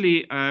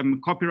especially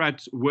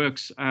copyright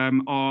works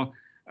are,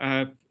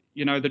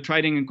 the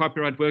trading in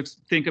copyright works,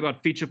 think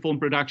about feature film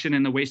production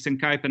in the Western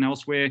Cape and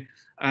elsewhere.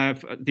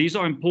 These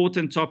are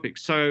important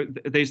topics. So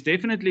there's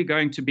definitely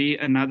going to be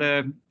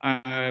another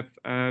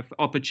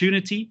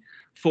opportunity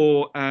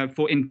for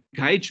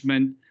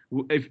engagement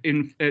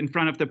in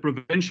front of the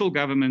provincial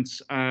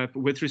governments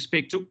with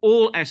respect to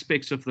all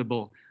aspects of the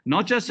bill,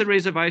 not just the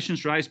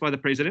reservations raised by the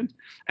president.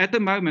 At the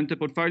moment, the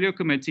portfolio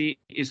committee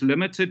is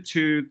limited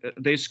to,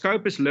 their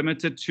scope is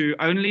limited to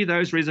only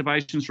those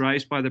reservations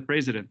raised by the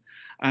president.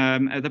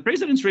 The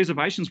president's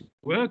reservations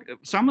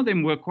some of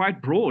them were quite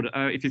broad,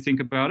 if you think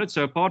about it.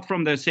 So apart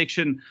from the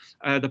section,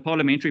 the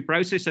parliamentary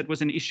process that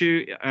was an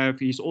issue,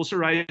 he's also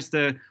raised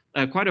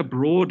quite a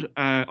broad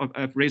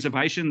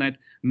reservation that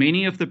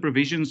many of the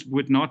provisions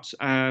would not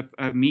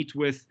meet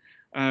with,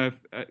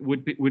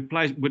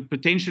 would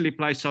potentially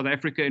place South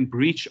Africa in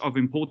breach of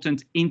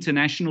important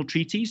international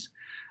treaties.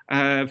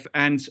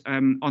 And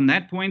on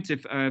that point,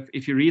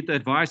 if you read the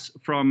advice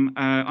from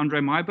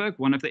Andre Myburgh,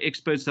 one of the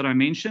experts that I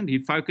mentioned, he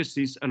focused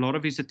a lot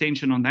of his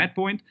attention on that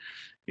point.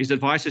 His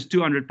advice is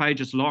 200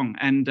 pages long,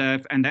 and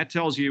that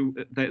tells you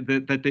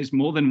that there's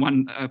more than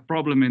one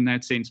problem in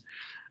that sense.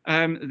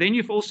 Then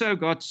you've also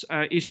got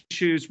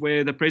issues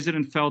where the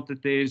president felt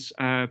that there's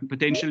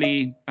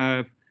potentially,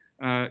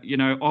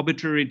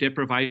 arbitrary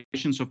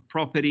deprivations of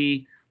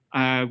property.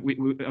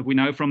 We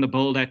know from the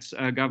bill that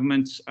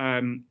government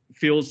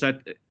feels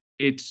that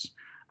it's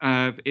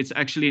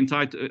actually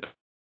entitled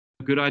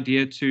a good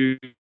idea to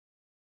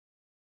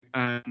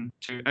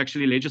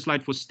actually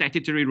legislate for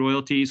statutory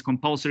royalties,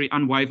 compulsory,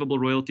 unwaivable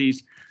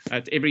royalties.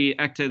 Every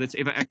actor that's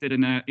ever acted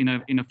in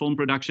a film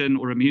production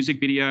or a music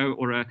video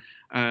or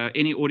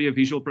any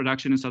audiovisual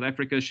production in South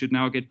Africa should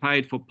now get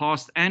paid for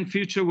past and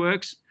future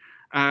works.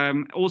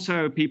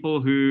 Also,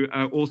 people who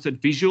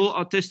authored visual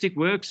artistic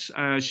works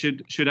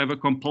should have a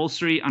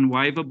compulsory,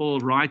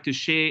 unwaivable right to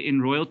share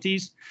in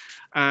royalties.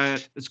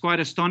 It's quite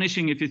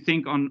astonishing if you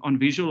think on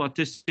visual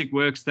artistic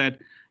works that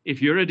if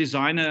you're a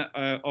designer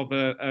of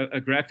a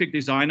graphic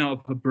designer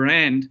of a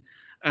brand,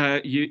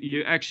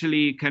 you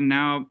actually can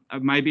now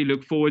maybe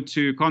look forward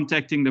to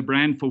contacting the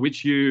brand for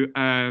which you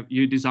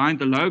designed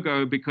the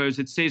logo, because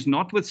it says,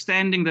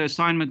 notwithstanding the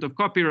assignment of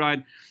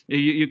copyright,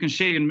 you can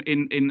share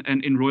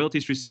in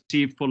royalties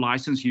received for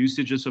license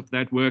usages of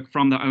that work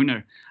from the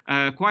owner.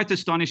 Quite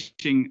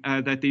astonishing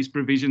that these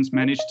provisions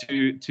managed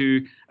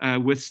to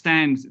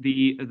withstand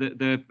the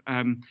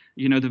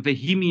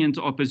vehement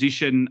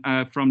opposition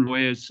from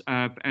lawyers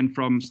and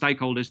from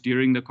stakeholders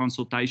during the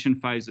consultation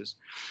phases.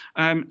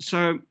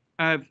 So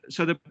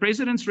the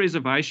president's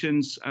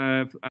reservations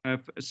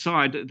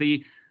side,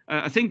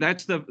 I think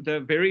that's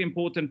the very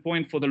important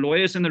point for the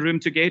lawyers in the room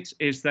to get,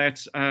 is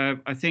that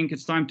I think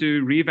it's time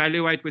to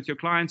reevaluate with your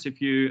clients,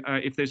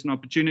 if there's an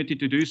opportunity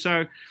to do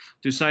so,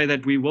 to say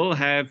that we will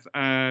have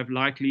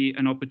likely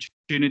an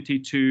opportunity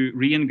to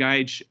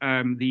re-engage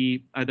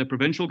the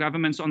provincial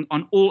governments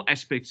on all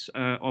aspects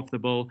of the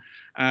bill,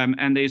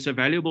 and there's a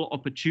valuable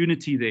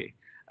opportunity there.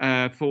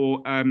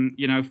 For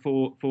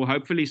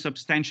hopefully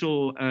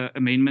substantial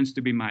amendments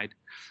to be made.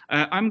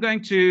 I'm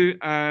going to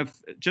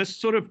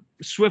just sort of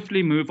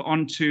swiftly move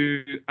on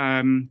to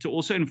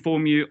also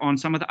inform you on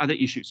some of the other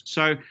issues.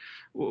 So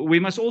we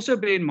must also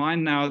bear in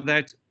mind now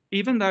that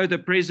even though the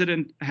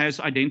president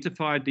has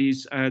identified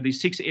these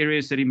 6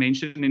 areas that he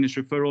mentioned in his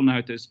referral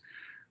notice,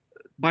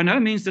 by no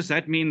means does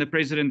that mean the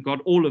president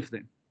got all of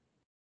them.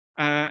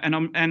 I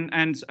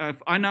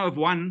know of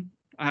one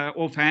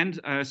offhand,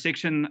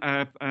 Section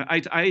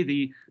 8A,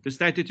 the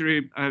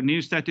statutory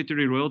new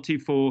statutory royalty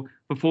for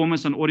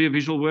performance on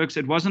audiovisual works,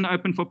 it wasn't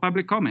open for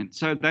public comment.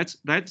 So that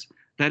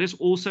is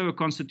also a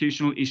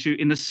constitutional issue,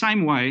 in the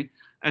same way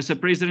as the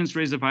President's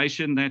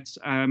reservation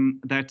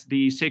that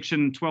the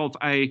Section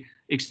 12A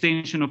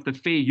extension of the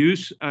fair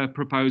use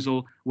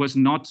proposal was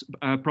not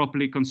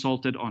properly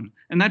consulted on.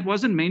 And that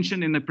wasn't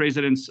mentioned in the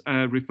President's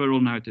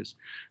referral notice.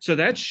 So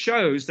that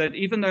shows that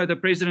even though the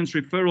President's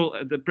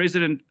referral, the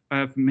President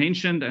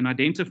mentioned and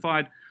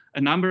identified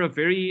a number of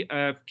very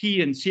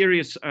key and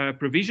serious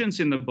provisions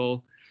in the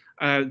bill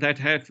that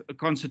have a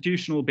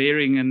constitutional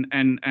bearing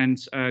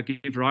and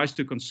give rise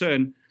to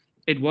concern,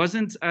 it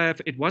wasn't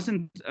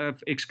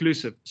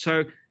exclusive.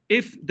 So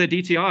if the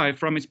DTI,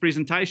 from its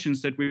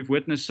presentations that we've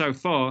witnessed so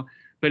far,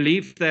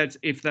 believe that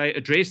if they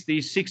address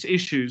these 6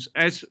 issues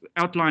as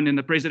outlined in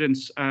the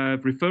President's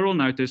referral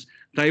notice,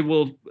 they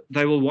will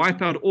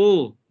wipe out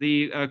all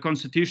the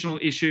constitutional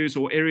issues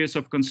or areas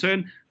of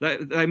concern,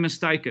 they're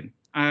mistaken.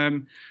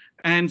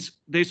 And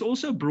there's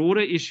also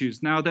broader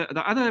issues. Now,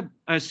 the other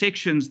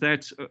sections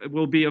that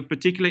will be of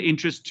particular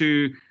interest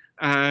to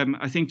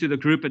I think to the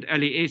group at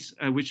LES,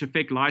 which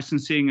affect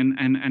licensing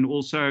and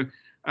also,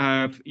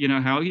 how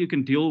you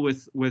can deal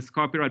with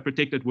copyright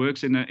protected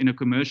works in a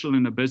commercial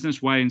and a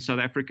business way in South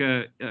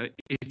Africa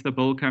if the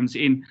bill comes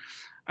in.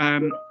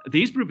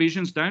 These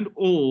provisions don't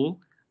all.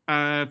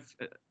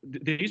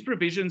 These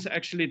provisions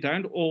actually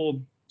don't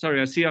all.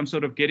 Sorry, I see I'm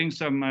sort of getting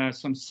some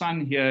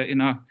sun here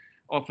in our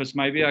office.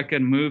 Maybe I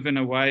can move in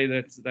a way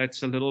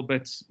that's a little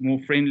bit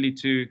more friendly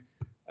to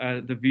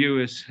the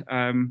viewers.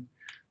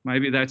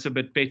 Maybe that's a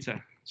bit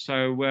better.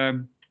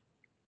 So,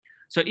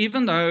 so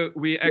even though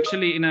we're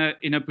actually in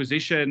a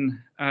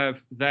position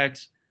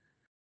that,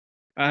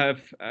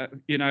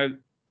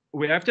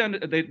 we have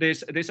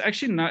to. There's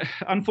actually no.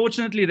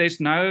 Unfortunately, there's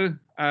no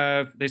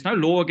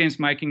law against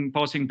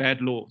passing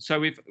bad law. So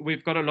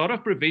we've got a lot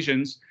of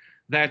provisions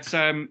that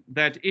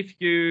that if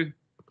you.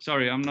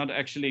 Sorry, I'm not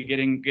actually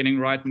getting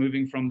right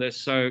moving from this.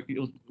 So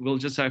we'll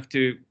just have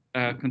to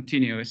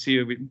continue. I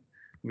see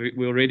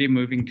we're already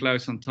moving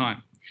close on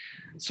time.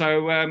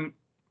 So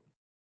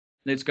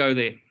let's go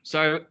there.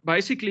 So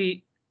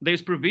basically,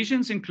 there's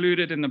provisions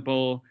included in the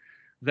bill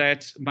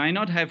that may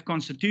not have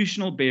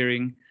constitutional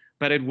bearing,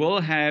 but it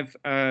will have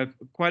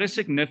quite a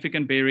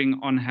significant bearing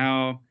on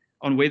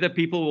whether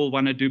people will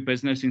want to do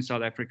business in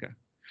South Africa.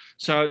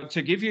 So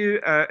to give you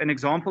an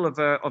example of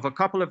a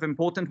couple of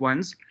important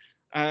ones,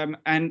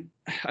 and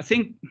I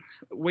think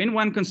when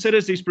one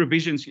considers these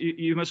provisions,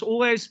 you must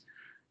always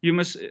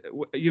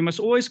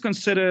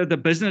consider the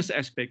business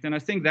aspect, and I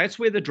think that's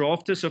where the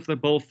drafters of the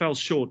bill fell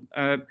short.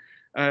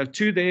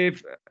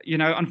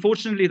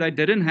 Unfortunately, they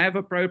didn't have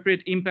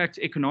appropriate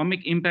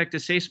economic impact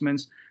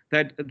assessments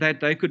that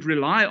they could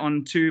rely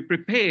on to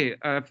prepare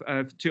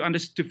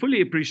to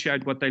fully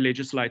appreciate what they're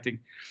legislating.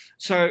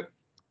 So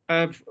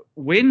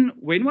when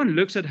one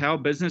looks at how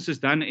business is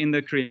done in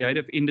the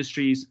creative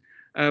industries,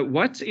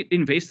 what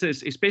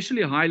investors,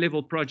 especially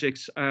high-level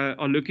projects,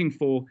 are looking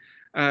for,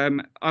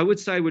 I would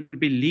say, would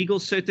be legal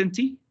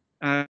certainty.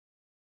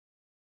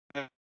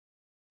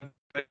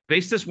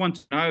 Investors want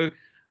to know,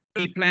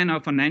 we plan our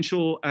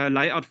financial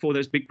layout for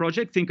this big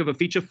project. Think of a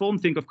feature film,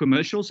 think of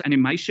commercials,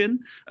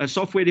 animation,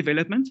 software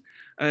development.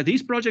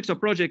 These projects are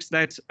projects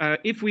that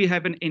if we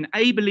have an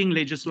enabling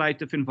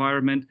legislative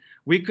environment,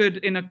 we could,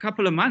 in a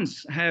couple of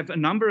months, have a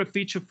number of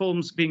feature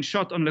films being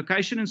shot on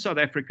location in South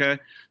Africa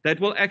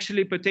that will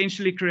actually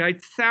potentially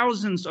create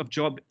thousands of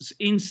jobs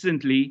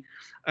instantly.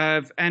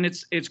 And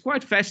it's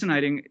quite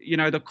fascinating,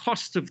 the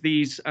cost of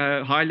these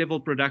high-level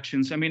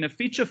productions. I mean, a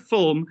feature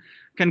film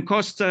can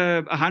cost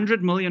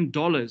 $100 million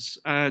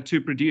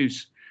to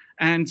produce.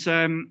 And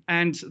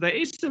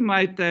they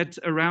estimate that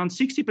around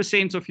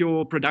 60% of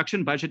your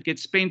production budget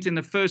gets spent in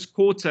the first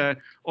quarter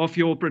of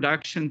your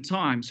production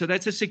time. So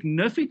that's a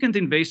significant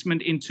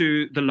investment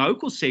into the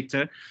local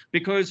sector,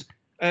 because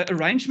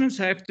arrangements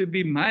have to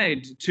be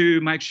made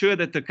to make sure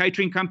that the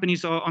catering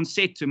companies are on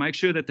set, to make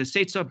sure that the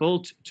sets are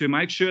built, to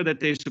make sure that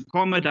there's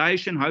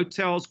accommodation,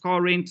 hotels,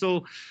 car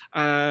rental,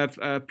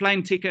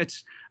 plane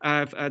tickets.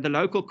 The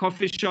local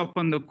coffee shop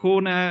on the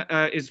corner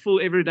is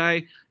full every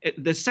day.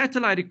 The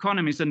satellite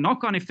economies, the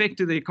knock-on effect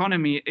to the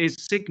economy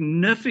is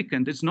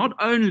significant. It's not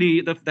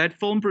only that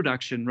film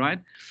production,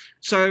 right?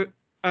 So,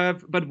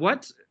 but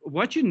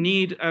what you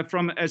need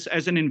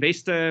as an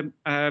investor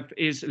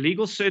is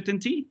legal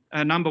certainty,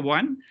 number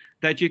one,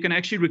 that you can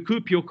actually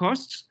recoup your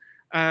costs.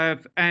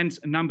 And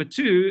number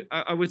two,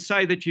 I would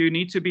say that you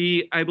need to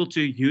be able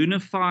to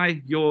unify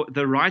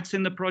the rights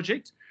in the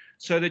project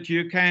so that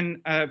you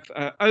can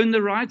own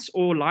the rights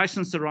or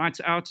license the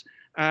rights out.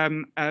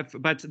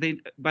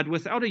 But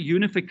without a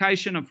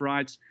unification of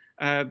rights,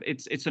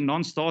 it's a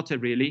non-starter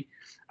really,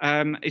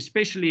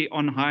 especially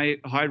on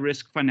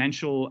high-risk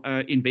financial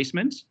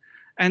investments.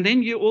 And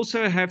then you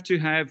also have to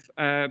have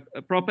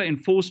proper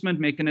enforcement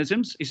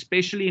mechanisms,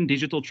 especially in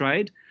digital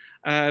trade.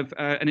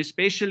 and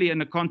especially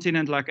in a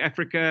continent like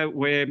Africa,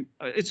 where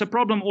it's a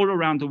problem all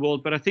around the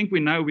world. But I think we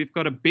know we've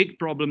got a big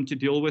problem to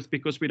deal with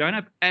because we don't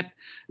have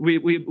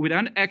we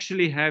don't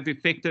actually have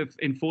effective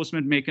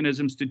enforcement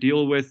mechanisms to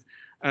deal with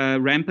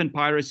rampant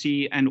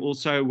piracy and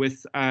also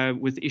with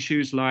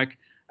issues like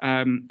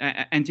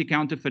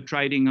anti-counterfeit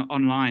trading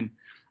online.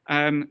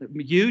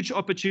 Huge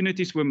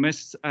opportunities were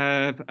missed,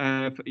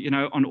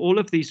 on all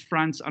of these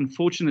fronts,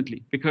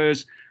 unfortunately,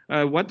 because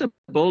what the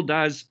bill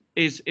does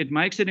is it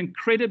makes it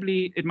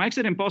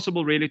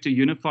impossible really to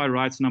unify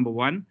rights. Number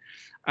one,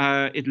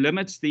 it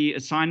limits the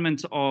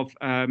assignment of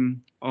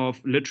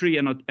literary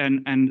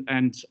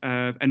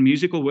and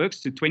musical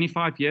works to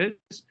 25 years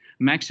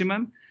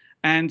maximum,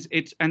 and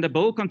the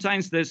bill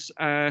contains this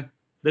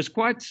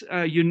quite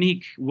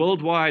unique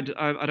worldwide.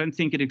 I don't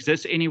think it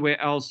exists anywhere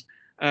else.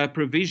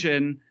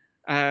 Provision,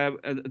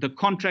 the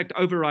contract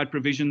override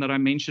provision that I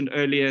mentioned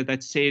earlier,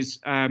 that says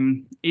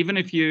even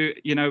if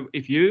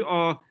you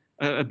are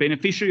a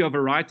beneficiary of a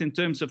right in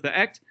terms of the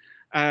Act,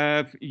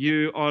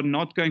 you are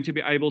not going to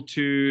be able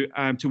to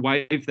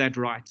waive that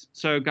right.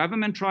 So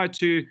government tried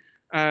to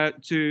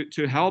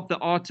help the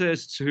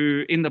artists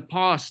who in the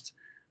past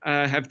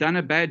have done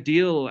a bad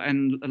deal,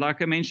 and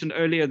like I mentioned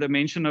earlier, the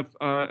mention of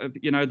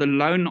the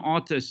lone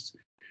artists.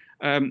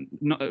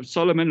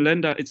 Solomon,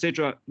 Linda,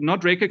 etc.,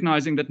 not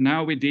recognizing that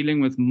now we're dealing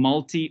with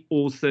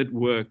multi-authored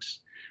works.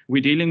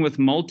 We're dealing with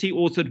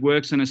multi-authored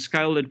works on a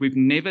scale that we've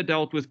never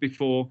dealt with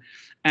before.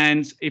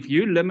 And if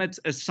you limit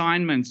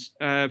assignments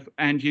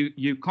and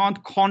you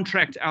can't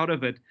contract out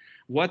of it,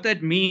 what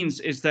that means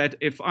is that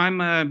if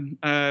I'm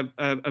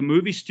a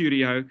movie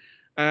studio,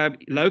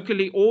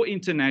 locally or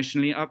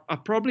internationally, I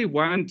probably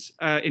won't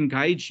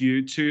engage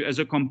you as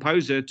a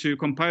composer to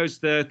compose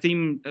the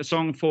theme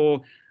song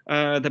for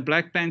the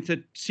Black Panther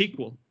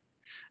sequel.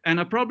 And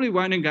I probably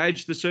won't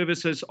engage the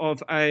services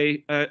of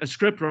a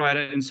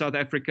scriptwriter in South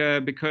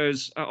Africa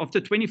because after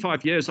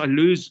 25 years, I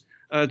lose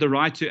the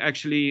right to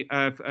actually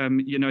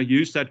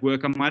use that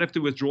work. I might have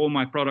to withdraw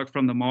my product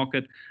from the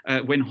market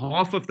when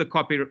half of the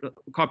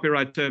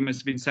copyright term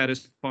has been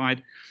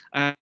satisfied,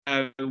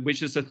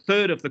 which is a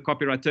third of the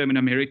copyright term in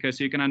America.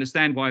 So you can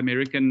understand why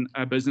American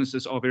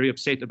businesses are very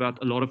upset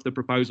about a lot of the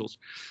proposals.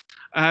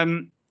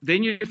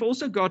 Then you've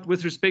also got,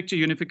 with respect to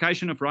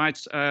unification of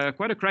rights,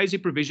 quite a crazy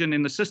provision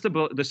in the sister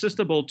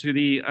bill to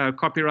the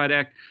Copyright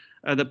Act,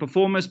 the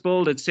Performance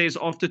Bill, that says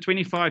after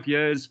 25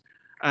 years,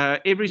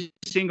 every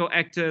single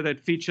actor that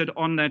featured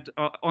on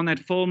that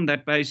film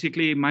that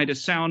basically made a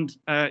sound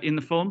in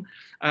the film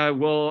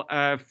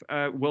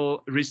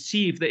will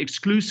receive the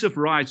exclusive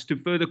rights to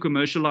further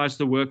commercialize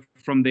the work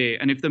from there.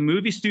 And if the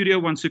movie studio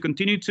wants to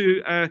continue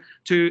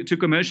to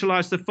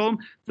commercialize the film,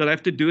 they'll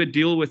have to do a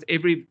deal with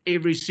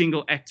every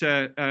single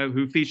actor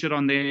who featured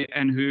on there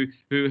and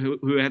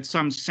who had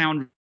some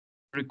sound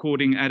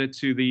recording added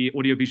to the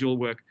audiovisual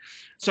work.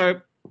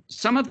 So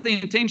some of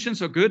the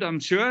intentions are good, I'm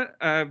sure,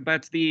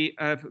 but the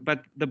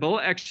bill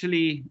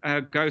actually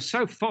goes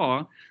so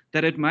far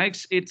that it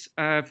makes it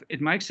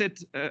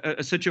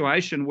a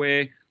situation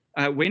where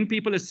when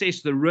people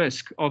assess the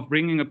risk of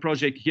bringing a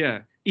project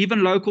here,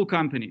 even local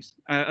companies,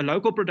 a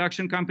local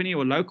production company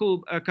or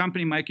local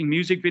company making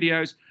music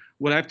videos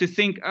will have to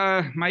think,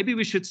 maybe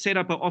we should set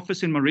up an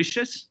office in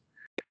Mauritius,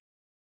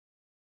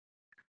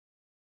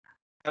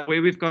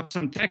 where we've got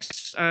some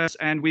tax,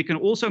 and we can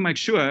also make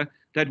sure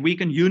that we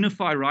can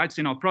unify rights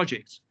in our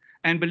projects.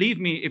 And believe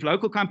me, if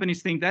local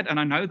companies think that, and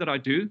I know that I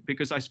do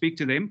because I speak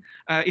to them,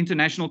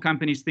 international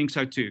companies think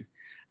so too.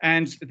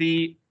 And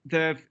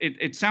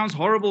it sounds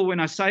horrible when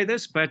I say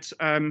this, but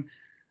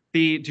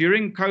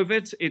during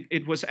COVID,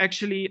 it was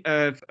actually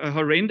a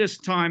horrendous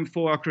time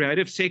for our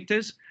creative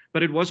sectors,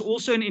 but it was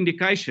also an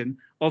indication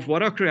of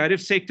what our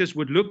creative sectors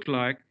would look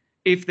like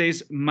if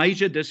there's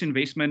major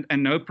disinvestment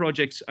and no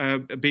projects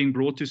being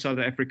brought to South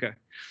Africa.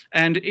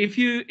 And if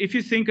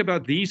you think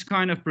about these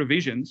kind of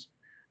provisions,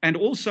 and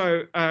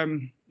also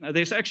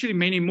there's actually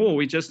many more,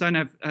 we just don't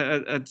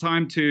have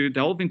time to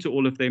delve into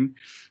all of them,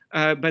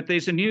 but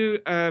there's a new,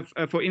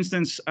 for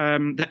instance,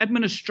 the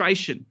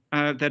administration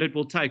that it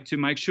will take to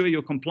make sure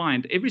you're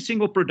compliant. Every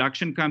single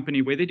production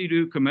company, whether you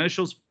do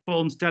commercials,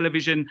 films,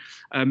 television,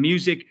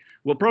 music,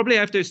 will probably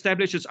have to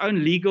establish its own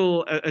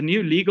a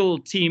new legal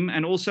team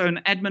and also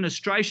an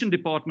administration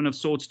department of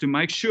sorts to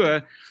make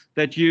sure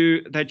that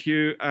you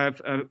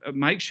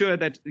make sure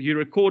that you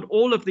record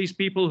all of these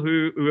people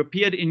who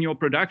appeared in your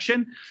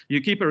production.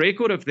 You keep a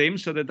record of them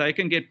so that they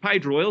can get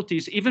paid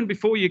royalties even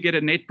before you get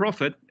a net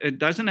profit. It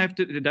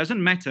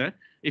doesn't matter.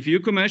 If you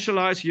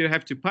commercialize, you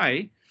have to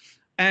pay.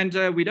 And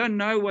we don't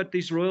know what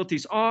these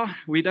royalties are.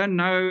 We don't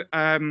know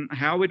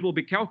how it will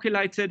be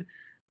calculated.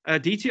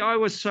 DTI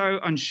was so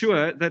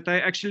unsure that they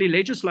actually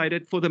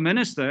legislated for the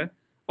minister,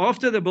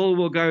 after the bill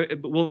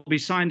will be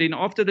signed in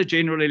after the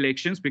general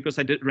elections, because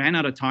they ran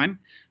out of time,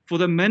 for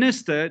the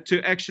minister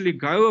to actually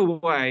go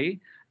away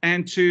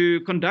and to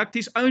conduct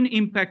his own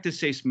impact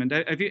assessment.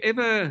 Have you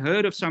ever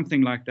heard of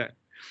something like that?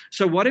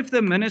 So what if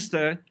the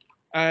minister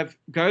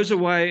goes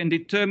away and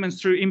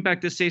determines through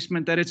impact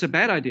assessment that it's a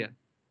bad idea?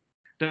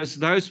 Does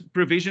those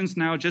provisions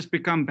now just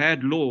become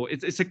bad law?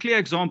 It's a clear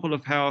example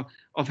of how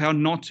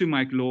not to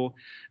make law.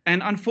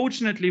 And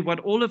unfortunately, what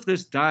all of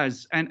this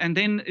does, and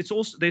then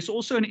there's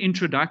also an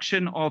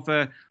introduction of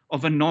a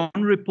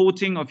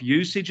non-reporting of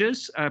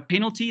usages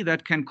penalty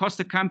that can cost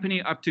a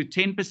company up to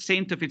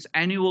 10% of its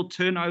annual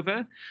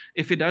turnover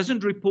if it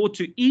doesn't report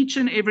to each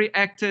and every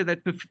actor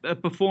that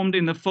performed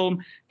in the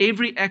film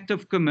every act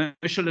of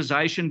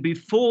commercialization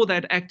before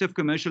that act of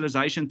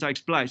commercialization takes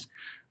place.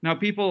 Now,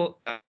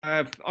 people,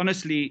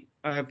 honestly,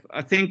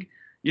 I think,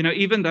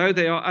 even though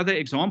there are other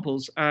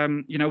examples,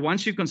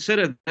 once you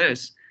consider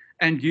this,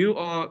 and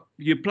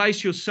you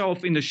place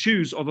yourself in the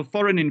shoes of a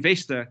foreign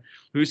investor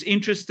who's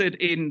interested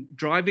in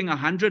driving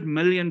 $100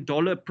 million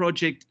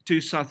project to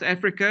South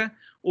Africa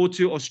or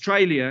to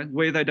Australia,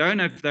 where they don't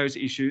have those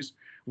issues,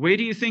 where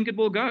do you think it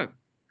will go?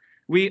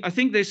 I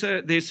think there's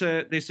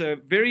a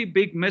very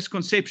big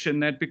misconception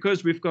that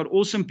because we've got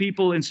awesome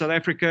people in South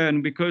Africa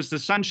and because the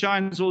sun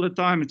shines all the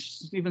time,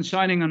 it's even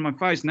shining on my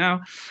face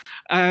now,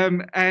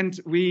 and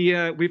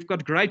we've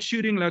got great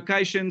shooting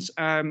locations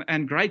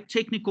and great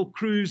technical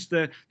crews,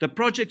 the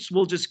projects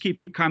will just keep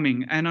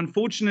coming. And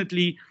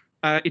unfortunately,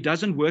 it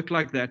doesn't work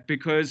like that,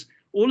 because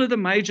all of the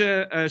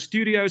major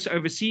studios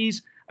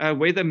overseas,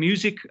 whether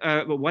music,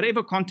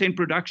 whatever content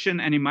production,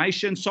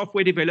 animation,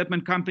 software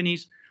development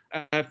companies,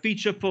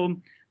 feature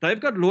film, they've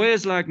got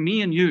lawyers like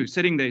me and you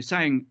sitting there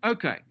saying,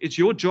 okay, it's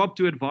your job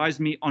to advise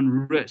me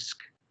on risk.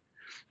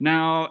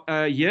 Now,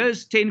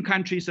 here's 10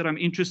 countries that I'm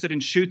interested in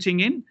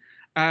shooting in.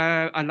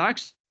 I like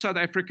South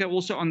Africa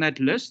also on that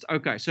list.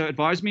 Okay, so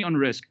advise me on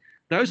risk.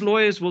 Those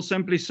lawyers will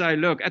simply say,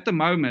 look, at the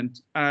moment,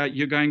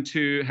 you're going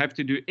to have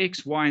to do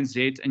X, Y, and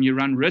Z, and you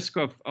run risk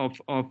of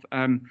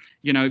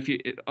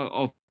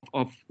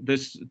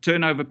this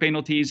turnover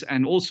penalties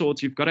and all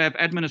sorts. You've got to have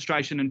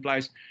administration in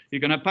place.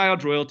 You're going to pay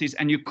out royalties,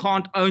 and you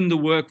can't own the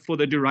work for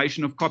the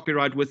duration of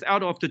copyright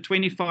without, after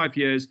 25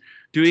 years,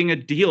 doing a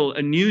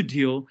new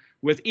deal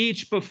with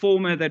each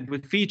performer that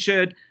was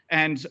featured,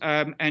 and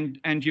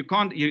you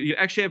can't. You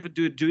actually have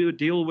to do a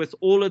deal with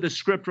all of the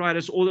script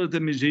writers, all of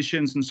the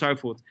musicians, and so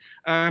forth.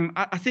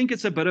 I think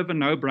it's a bit of a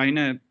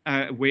no-brainer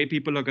where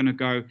people are going to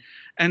go.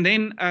 And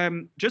then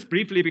just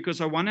briefly,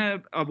 because I want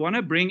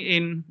to bring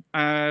in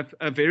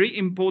a very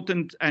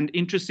important and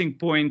interesting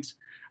point.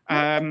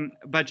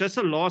 But just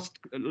a last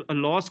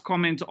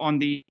comment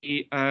on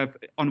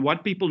on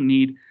what people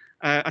need.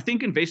 I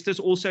think investors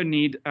also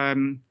need,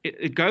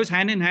 it goes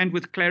hand in hand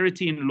with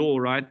clarity in law,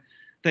 right?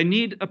 They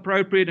need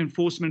appropriate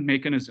enforcement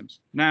mechanisms.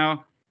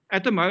 Now,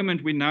 at the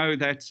moment, we know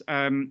that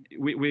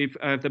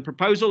the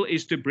proposal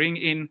is to bring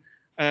in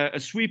a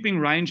sweeping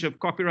range of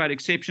copyright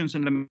exceptions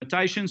and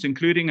limitations,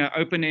 including an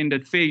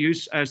open-ended fair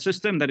use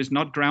system that is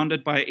not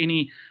grounded by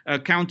any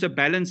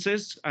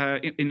counterbalances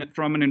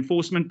from an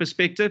enforcement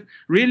perspective.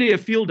 Really a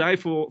field day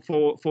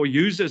for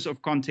users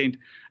of content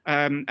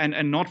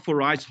and not for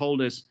rights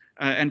holders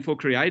and for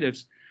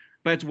creatives.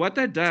 But what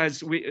that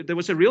does, there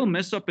was a real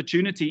missed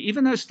opportunity,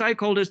 even though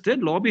stakeholders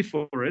did lobby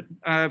for it,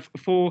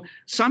 for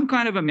some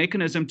kind of a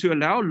mechanism to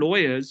allow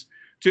lawyers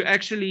to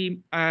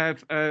actually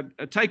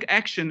take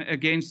action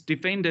against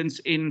defendants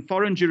in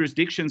foreign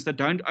jurisdictions that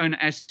don't own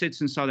assets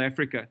in South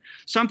Africa.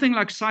 Something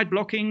like site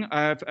blocking,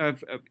 was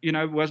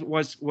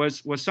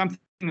something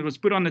that was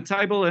put on the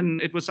table,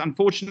 and it was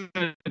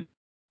unfortunately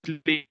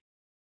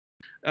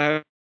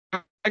other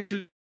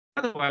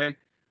way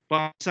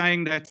by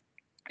saying that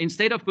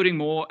instead of putting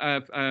more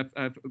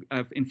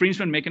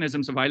infringement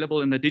mechanisms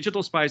available in the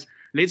digital space,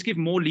 let's give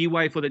more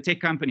leeway for the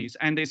tech companies.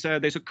 And there's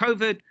a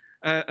covert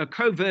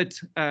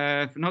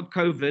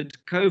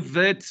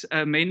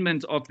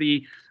amendment of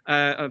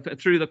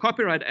through the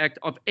Copyright Act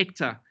of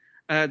ECTA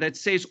that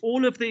says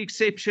all of the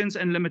exceptions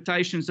and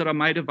limitations that are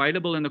made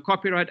available in the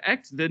Copyright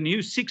Act, the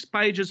new 6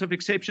 pages of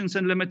exceptions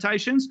and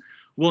limitations,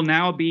 will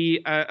now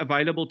be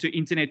available to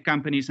internet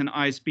companies and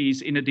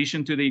ISPs in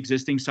addition to the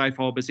existing safe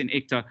harbors in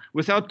ECTA,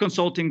 without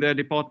consulting the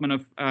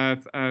Department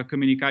of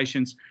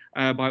Communications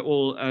by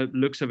all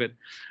looks of it.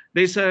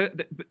 There's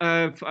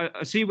I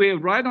see we're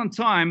right on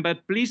time,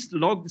 but please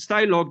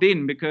stay logged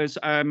in, because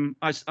I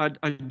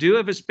do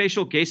have a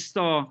special guest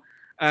star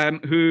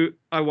who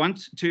I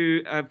want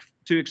to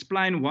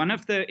explain one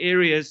of the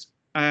areas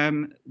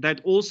that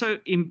also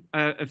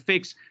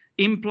affects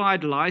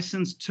implied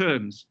license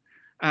terms.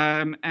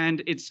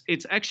 And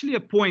it's actually a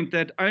point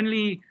that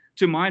only,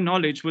 to my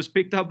knowledge, was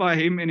picked up by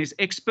him in his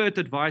expert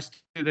advice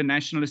to the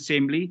National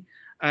Assembly.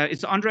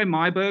 It's Andre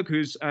Myburgh,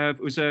 who's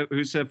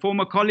a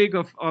former colleague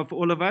of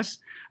all of us,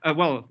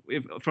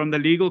 from the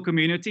legal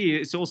community.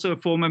 He's also a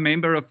former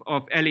member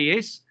of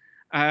LES.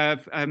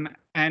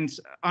 And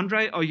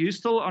Andre, are you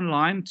still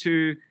online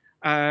to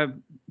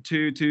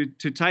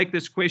take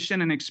this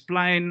question and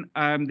explain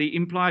the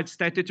implied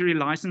statutory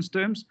license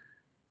terms?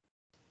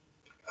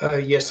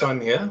 Yes, I'm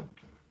here.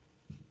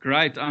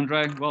 Great,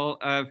 Andre. Well,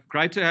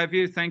 great to have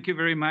you. Thank you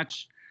very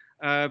much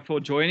for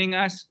joining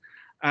us.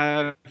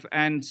 And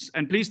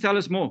please tell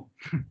us more.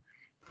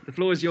 The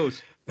floor is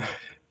yours.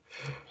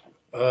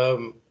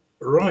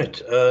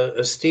 Right,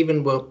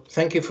 Stephen, well,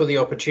 thank you for the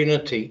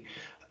opportunity.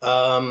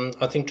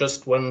 I think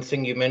just one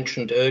thing you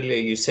mentioned earlier,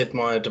 you said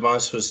my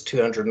device was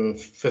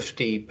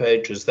 250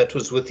 pages. That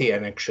was with the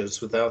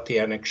annexures. Without the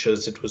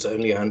annexures, it was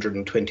only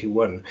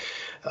 121.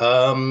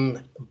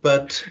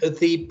 But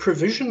the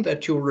provision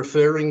that you're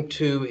referring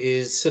to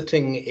is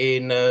sitting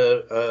in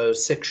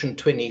section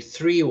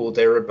 23 or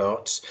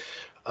thereabouts,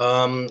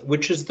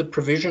 which is the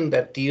provision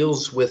that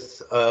deals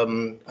with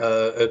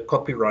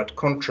copyright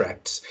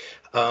contracts.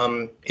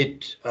 And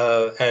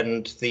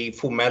the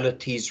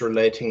formalities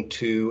relating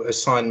to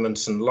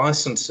assignments and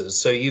licenses.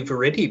 So you've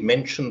already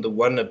mentioned the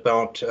one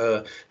about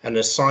an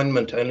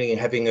assignment only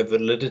having a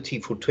validity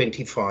for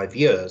 25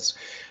 years.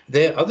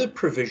 There are other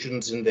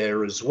provisions in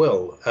there as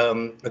well.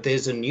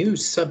 There's a new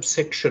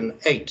subsection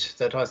 8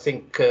 that I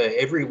think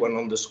everyone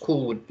on this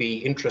call would be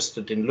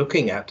interested in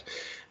looking at,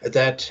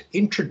 that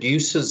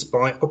introduces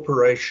by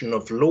operation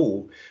of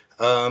law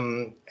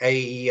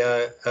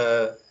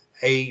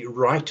a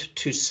right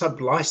to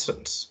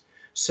sub-license.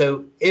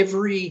 So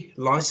every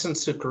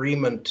license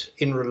agreement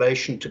in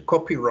relation to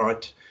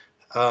copyright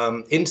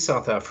in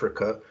South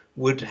Africa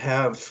would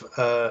have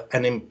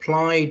an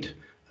implied,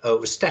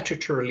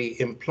 statutorily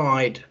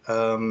implied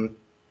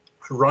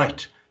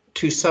right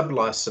to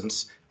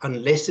sub-license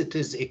unless it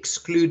is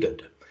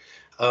excluded.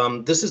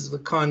 This is the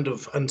kind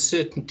of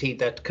uncertainty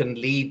that can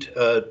lead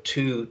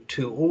to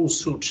all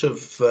sorts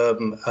of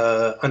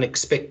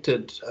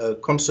unexpected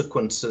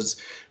consequences.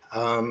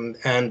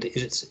 And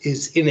it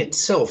is in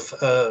itself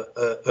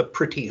a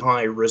pretty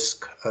high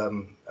risk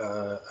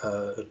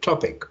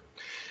topic.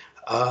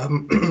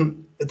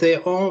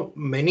 There are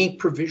many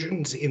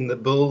provisions in the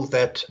bill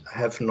that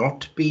have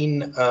not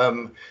been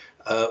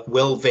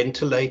well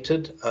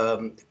ventilated.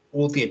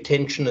 All the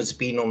attention has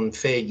been on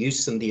fair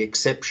use and the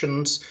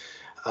exceptions.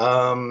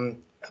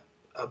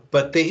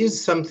 But there is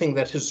something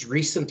that has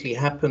recently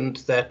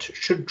happened that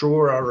should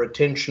draw our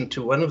attention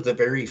to one of the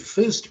very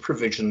first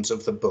provisions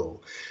of the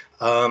bill.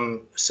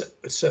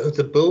 So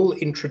the bill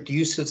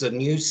introduces a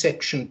new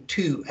section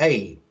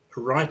 2A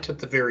right at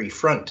the very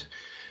front.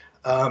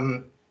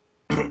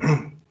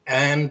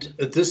 And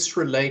this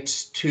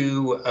relates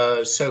to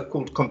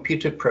so-called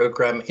computer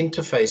program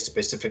interface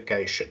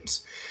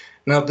specifications.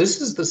 Now, this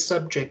is the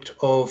subject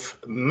of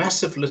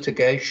massive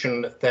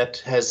litigation that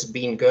has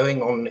been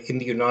going on in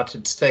the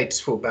United States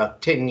for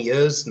about 10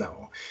 years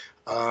now.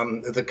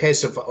 The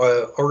case of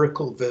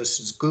Oracle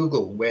versus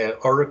Google, where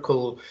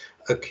Oracle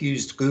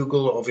accused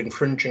Google of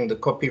infringing the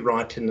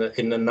copyright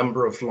in a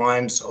number of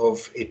lines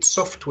of its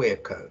software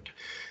code.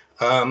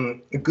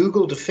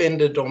 Google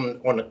defended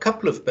on a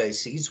couple of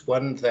bases.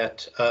 One,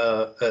 that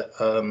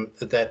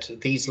that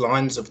these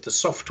lines of the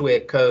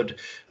software code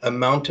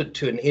amounted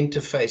to an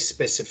interface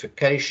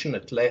specification.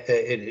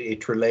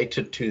 It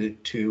related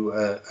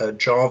to a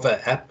Java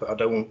app. I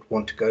don't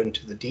want to go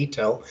into the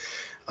detail.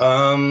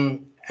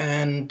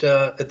 And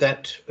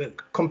that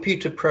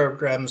computer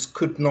programs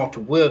could not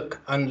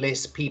work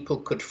unless people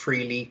could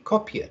freely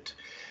copy it.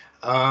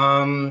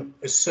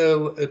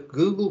 So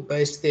Google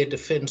based their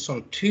defense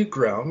on two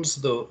grounds.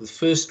 The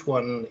first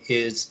one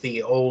is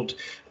the old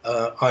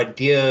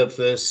idea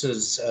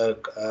versus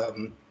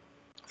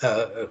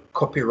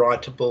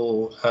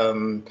copyrightable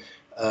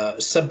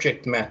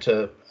subject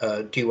matter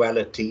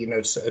duality. You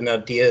know, so an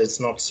idea is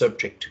not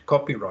subject to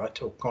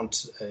copyright or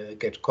can't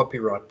get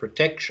copyright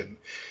protection.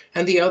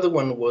 And the other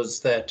one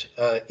was that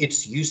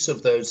its use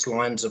of those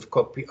lines of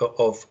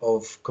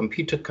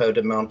computer code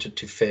amounted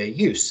to fair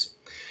use.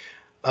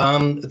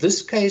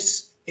 This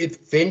case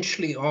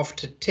eventually,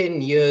 after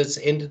 10 years,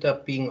 ended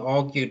up being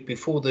argued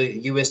before the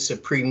US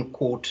Supreme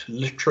Court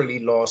literally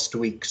last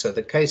week. So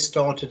the case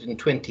started in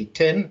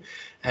 2010,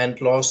 and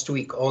last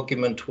week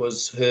argument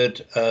was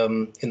heard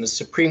in the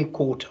Supreme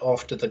Court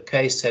after the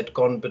case had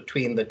gone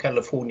between the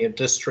California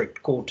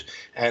District Court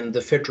and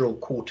the Federal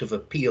Court of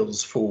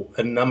Appeals for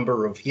a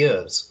number of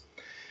years.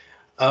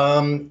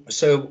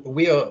 So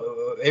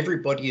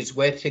everybody is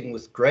waiting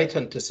with great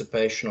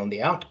anticipation on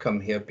the outcome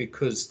here,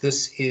 because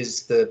this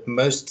is the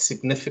most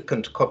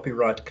significant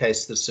copyright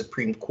case the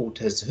Supreme Court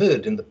has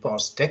heard in the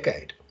past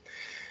decade.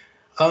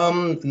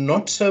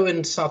 Not so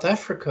in South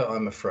Africa,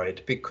 I'm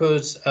afraid,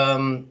 because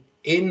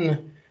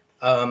in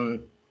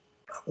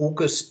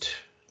August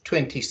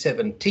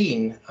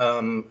 2017,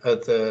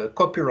 the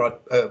copyright,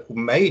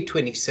 May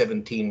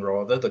 2017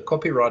 rather, the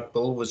copyright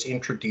bill was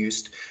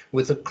introduced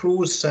with a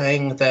clause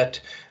saying that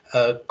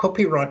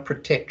copyright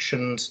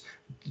protections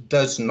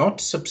does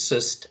not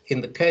subsist in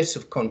the case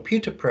of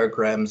computer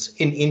programs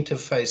in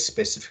interface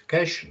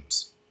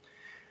specifications.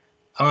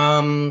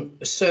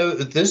 So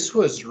this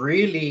was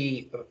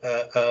really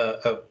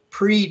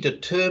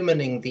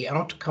predetermining the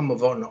outcome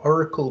of an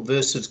Oracle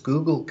versus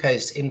Google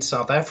case in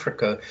South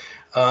Africa,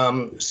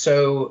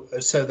 so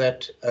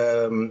that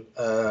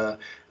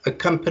a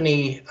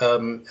company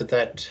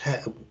that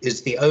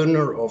is the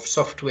owner of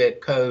software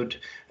code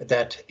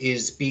that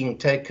is being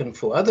taken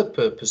for other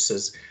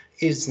purposes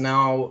is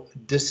now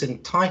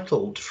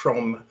disentitled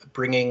from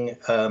bringing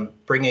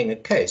a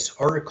case.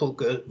 Oracle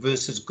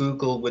versus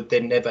Google would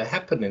then never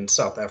happen in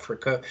South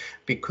Africa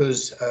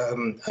because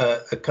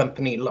a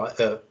company like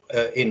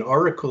in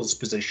Oracle's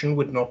position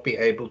would not be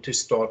able to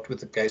start with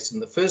the case in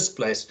the first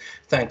place,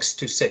 thanks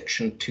to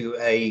Section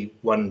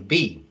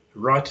 2A(1)(b),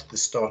 right at the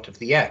start of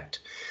the Act.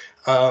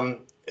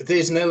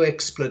 There's no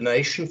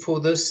explanation for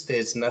this.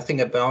 There's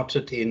nothing about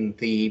it in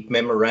the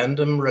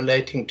memorandum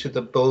relating to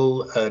the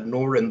bill,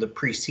 nor in the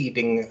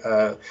preceding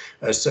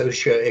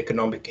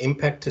socio-economic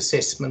impact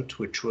assessment,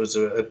 which was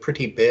a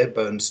pretty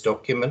bare-bones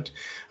document.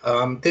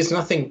 There's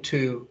nothing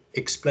to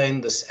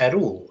explain this at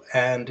all,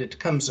 and it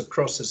comes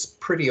across as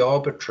pretty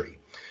arbitrary.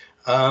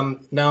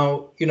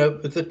 Now, you know,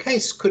 the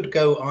case could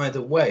go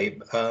either way,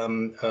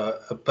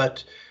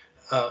 but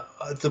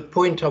the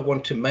point I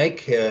want to make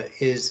here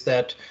is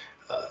that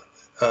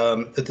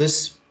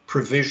this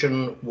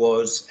provision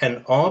was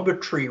an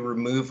arbitrary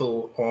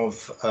removal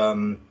of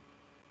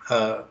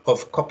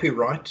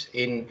copyright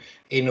in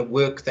a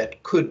work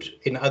that could,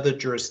 in other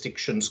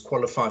jurisdictions,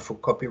 qualify for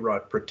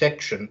copyright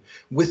protection,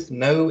 with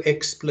no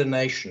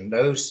explanation,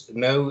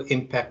 no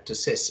impact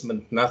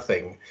assessment,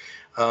 nothing.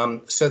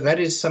 So that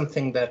is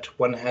something that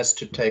one has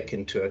to take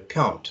into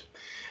account.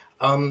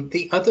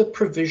 The other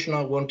provision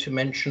I want to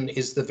mention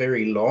is the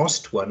very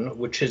last one,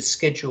 which is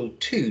Schedule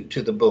 2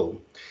 to the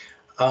bill.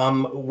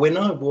 When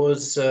I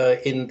was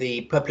in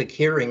the public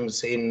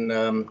hearings in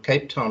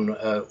Cape Town,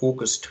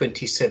 August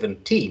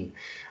 2017,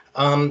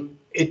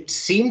 it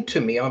seemed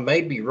to me, I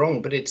may be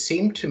wrong, but it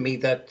seemed to me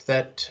that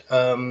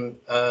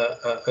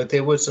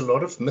there was a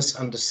lot of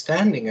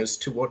misunderstanding as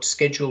to what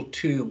Schedule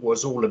 2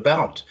 was all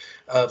about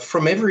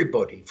from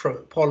everybody,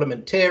 from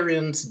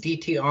parliamentarians,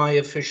 DTI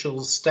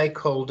officials,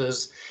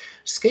 stakeholders.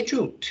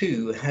 Schedule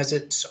 2 has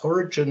its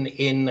origin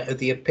in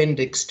the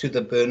appendix to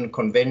the Berne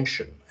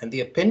Convention, and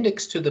the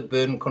appendix to the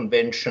Berne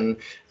Convention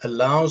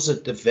allows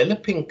a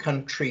developing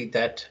country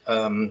that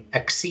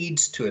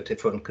accedes to it,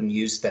 if one can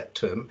use that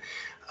term,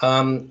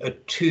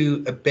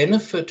 to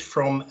benefit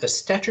from a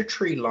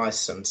statutory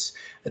license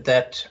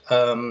that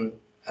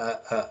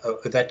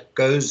that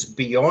goes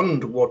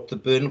beyond what the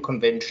Berne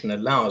Convention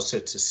allows. So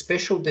it's a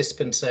special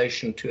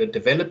dispensation to a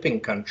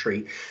developing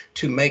country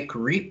to make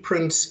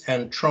reprints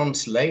and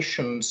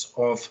translations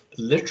of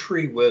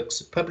literary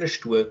works,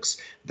 published works,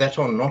 that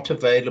are not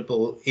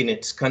available in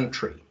its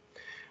country.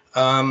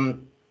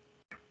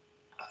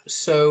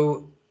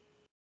 So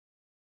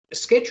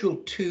Schedule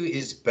 2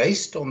 is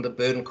based on the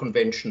Berne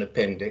Convention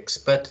appendix,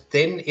 but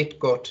then it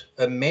got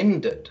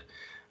amended.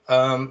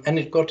 And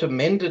it got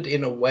amended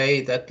in a way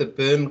that the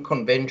Berne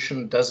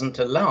Convention doesn't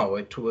allow.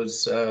 It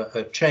was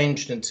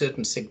changed in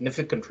certain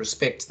significant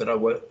respects that I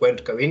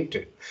won't go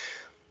into.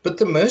 But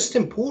the most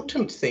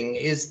important thing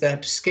is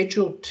that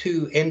Schedule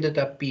 2 ended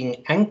up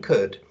being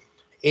anchored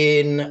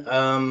in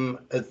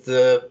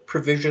the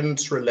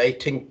provisions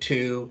relating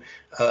to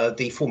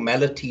the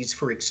formalities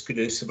for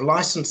exclusive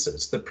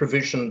licenses, the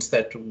provisions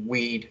that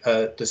we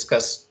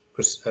discussed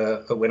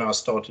when I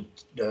started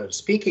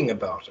speaking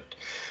about it.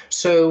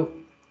 So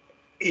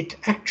it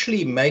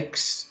actually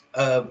makes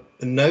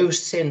no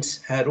sense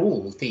at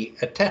all. The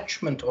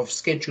attachment of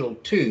Schedule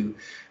 2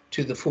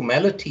 to the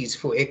formalities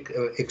for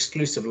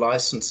exclusive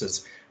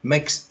licenses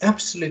makes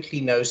absolutely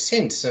no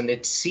sense, and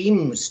it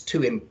seems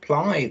to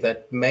imply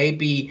that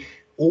maybe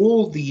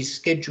all these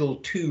Schedule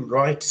 2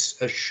 rights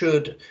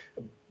should,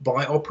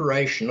 by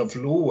operation of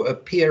law,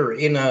 appear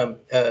in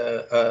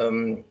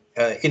an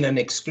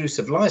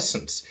exclusive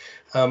license.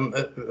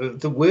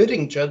 The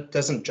wording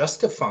doesn't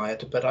justify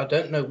it, but I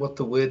don't know what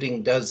the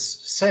wording does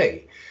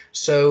say.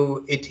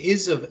 So it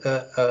is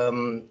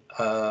a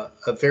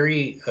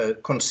very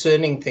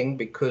concerning thing,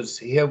 because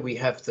here we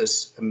have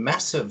this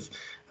massive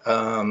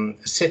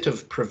set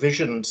of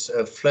provisions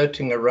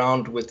floating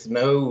around with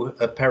no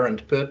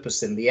apparent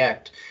purpose in the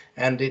Act,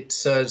 and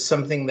it's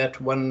something that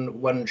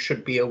one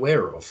should be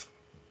aware of.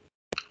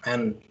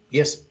 And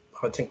yes,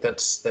 I think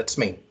that's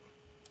me.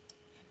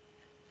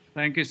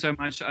 Thank you so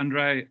much,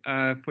 Andre,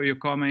 for your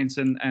comments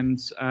and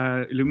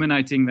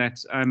illuminating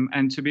that.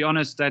 And to be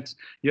honest, that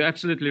you're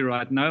absolutely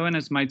right. No one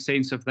has made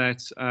sense of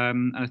that.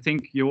 I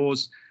think your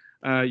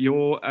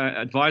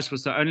advice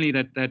was the only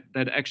that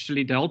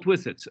actually dealt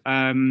with it.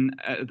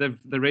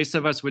 The rest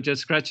of us were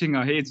just scratching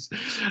our heads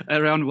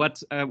around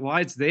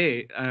why it's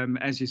there,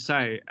 as you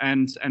say,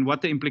 and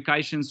what the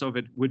implications of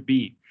it would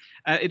be.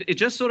 It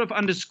just sort of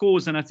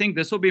underscores, and I think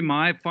this will be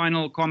my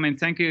final comment.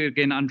 Thank you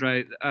again,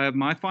 Andre.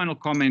 My final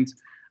comment.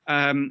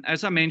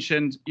 As I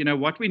mentioned, you know,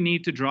 what we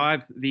need to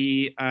drive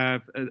the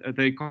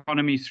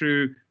economy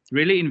through,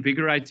 really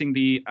invigorating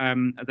the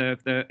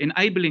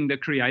enabling the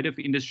creative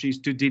industries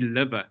to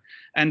deliver,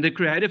 and the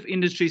creative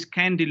industries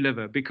can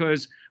deliver,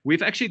 because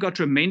we've actually got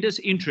tremendous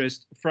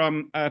interest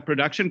from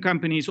production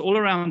companies all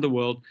around the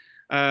world,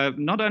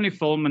 not only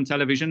film and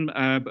television,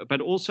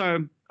 but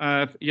also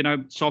you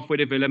know, software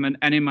development,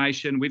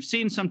 animation. We've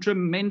seen some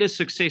tremendous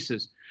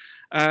successes.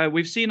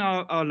 We've seen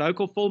our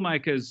local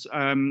filmmakers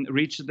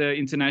reach the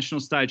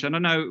international stage. I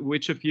don't know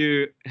which of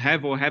you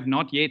have or have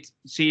not yet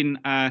seen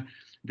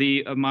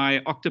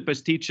my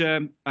Octopus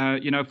Teacher,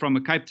 from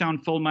a Cape Town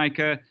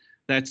filmmaker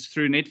that's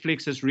through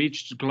Netflix has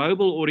reached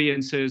global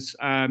audiences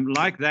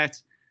like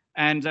that.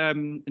 And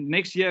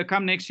next year,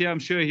 I'm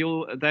sure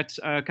that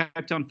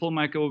Cape Town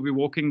filmmaker will be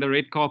walking the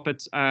red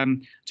carpet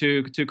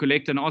to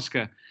collect an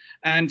Oscar.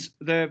 And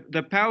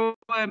the power,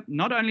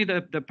 not only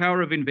the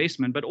power of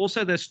investment, but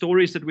also the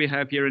stories that we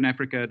have here in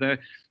Africa,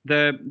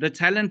 the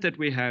talent that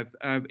we have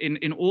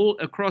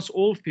across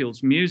all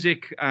fields,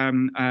 music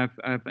and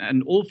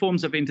all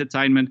forms of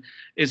entertainment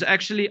is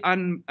actually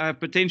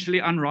potentially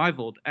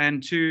unrivaled.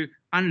 And to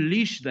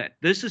unleash that,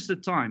 this is the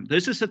time.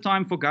 This is the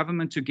time for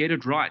government to get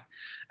it right.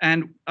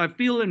 And I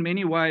feel in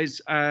many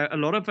ways, a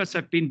lot of us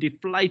have been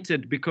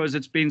deflated because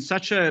it's been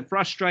such a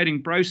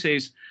frustrating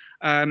process.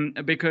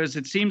 Because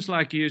it seems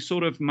like you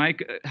sort of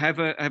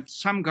have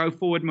some go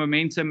forward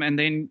momentum and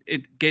then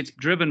it gets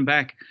driven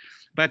back.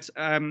 But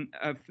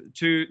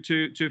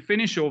to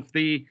finish off,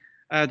 the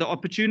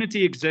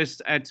opportunity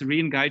exists at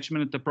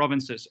re-engagement at the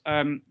provinces.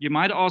 You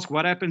might ask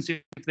what happens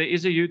if there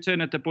is a U-turn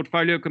at the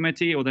Portfolio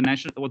Committee or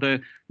the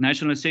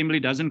National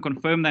Assembly doesn't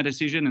confirm that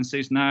decision and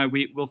says, no,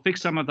 we will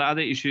fix some of the other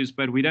issues,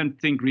 but we don't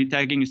think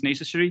retagging is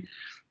necessary.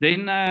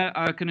 Then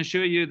I can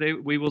assure you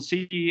that we will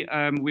see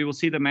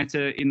the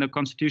matter in the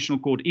Constitutional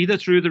Court, either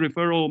through the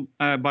referral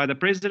by the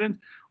President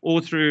or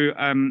through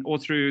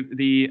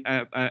the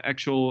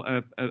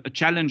actual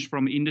challenge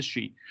from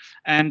industry.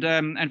 And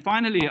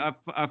finally,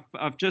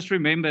 I've just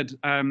remembered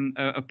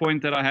a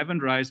point that I haven't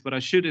raised, but I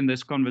should in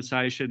this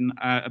conversation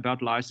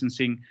about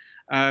licensing.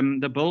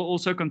 The bill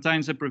also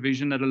contains a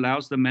provision that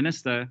allows the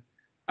minister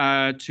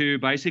to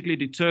basically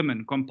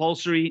determine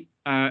compulsory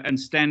and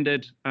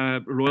standard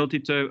royalty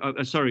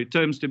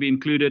terms to be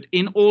included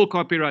in all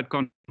copyright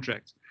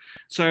contracts.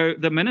 So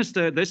the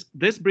minister,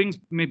 this brings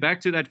me back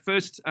to that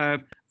first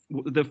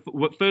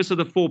first of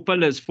the four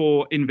pillars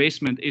for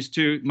investment is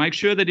to make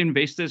sure that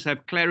investors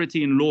have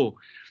clarity in law.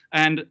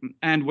 And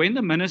when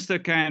the minister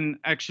can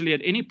actually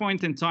at any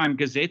point in time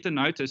gazette a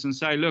notice and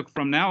say, look,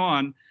 from now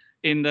on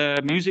in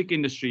the music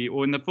industry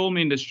or in the film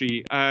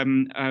industry,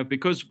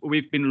 because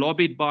we've been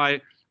lobbied by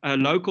a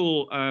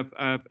local,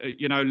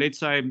 let's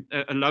say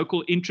a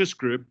local interest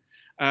group,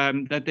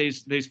 that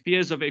there's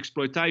fears of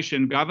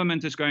exploitation,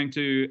 government is going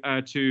to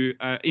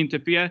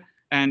interfere.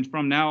 And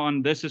from now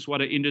on, this is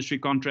what an industry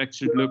contract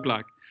should look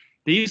like.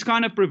 These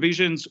kind of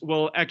provisions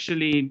will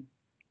actually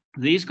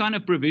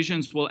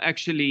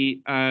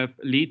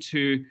lead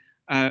to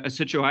a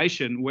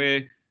situation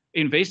where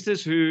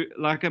investors who,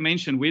 like I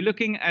mentioned, we're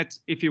looking at,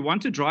 if you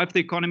want to drive the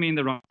economy in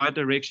the right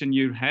direction,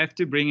 you have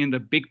to bring in the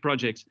big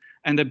projects.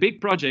 And the big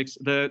projects,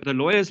 the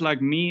lawyers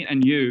like me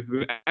and you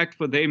who act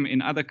for them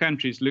in other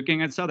countries,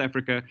 looking at South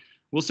Africa,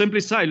 will simply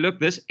say, look,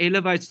 this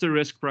elevates the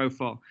risk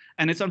profile.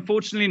 And it's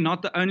unfortunately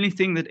not the only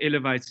thing that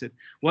elevates it.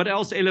 What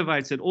else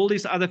elevates it? All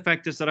these other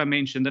factors that I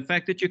mentioned, the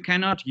fact that you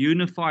cannot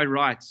unify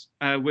rights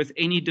with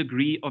any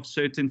degree of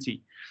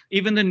certainty.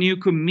 Even the new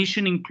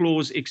commissioning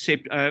clause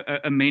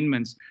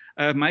amendments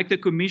make the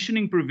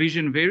commissioning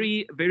provision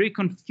very, very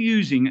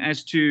confusing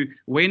as to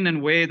when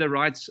and where the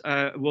rights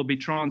will be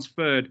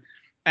transferred.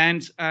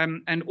 And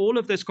all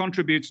of this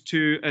contributes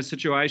to a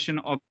situation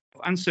of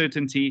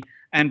uncertainty,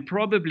 and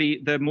probably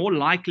the more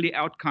likely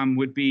outcome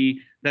would be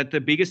that the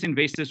biggest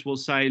investors will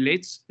say,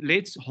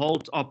 let's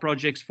halt our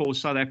projects for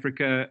South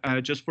Africa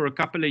just for a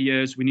couple of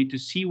years. We need to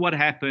see what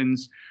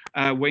happens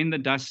when the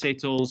dust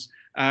settles,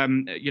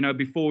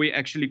 before we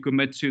actually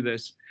commit to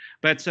this.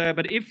 But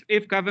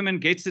if government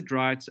gets it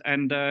right,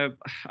 and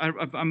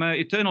I'm an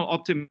eternal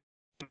optimist,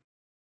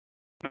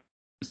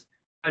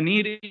 I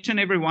need each and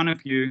every one of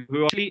you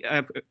who actually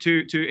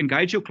to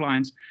engage your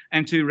clients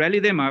and to rally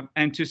them up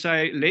and to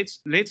say,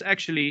 let's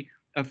actually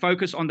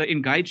focus on the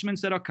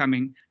engagements that are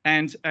coming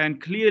and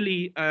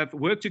clearly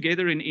work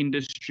together in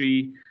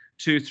industry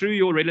through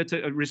your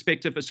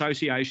respective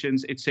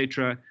associations,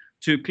 etc.,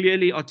 to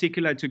clearly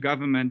articulate to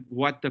government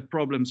what the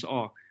problems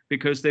are.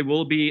 Because there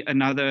will be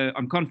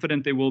I'm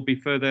confident there will be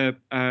further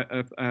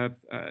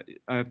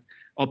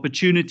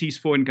opportunities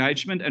for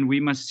engagement, and we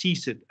must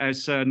seize it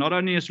as not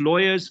only as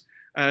lawyers,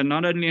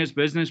 not only as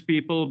business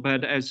people,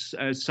 but as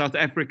South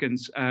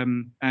Africans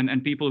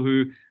and people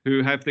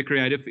who have the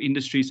creative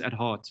industries at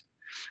heart.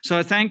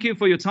 So thank you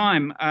for your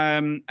time.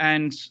 If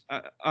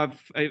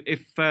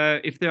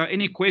there are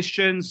any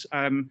questions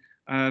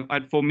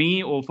for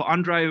me or for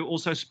Andre, who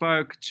also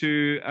spoke,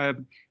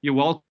 you're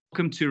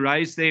welcome to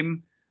raise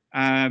them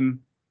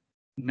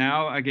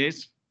now, I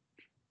guess.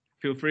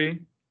 Feel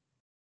free.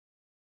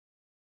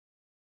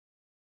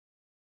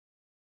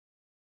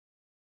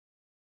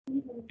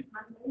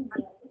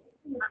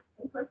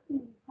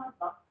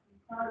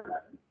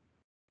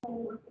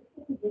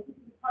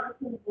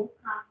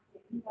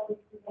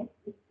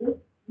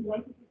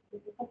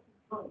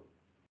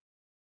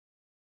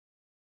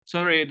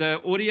 Sorry, the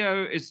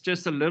audio is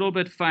just a little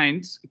bit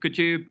faint. Would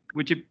you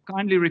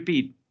kindly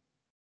repeat?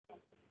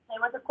 There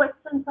was a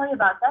question, sorry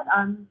about that,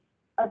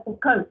 at the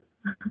coast.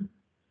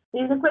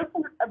 There's a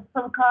question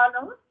from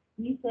Carlos.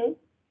 He says,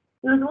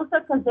 there was also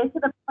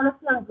presented a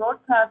policy on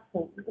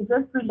broadcasting. Is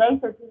this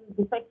related to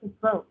the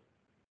defective bill?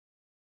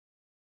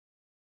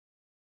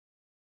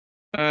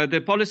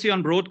 The policy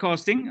on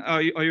broadcasting,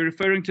 are you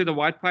referring to the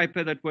white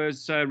paper that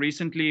was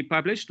recently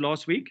published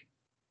last week?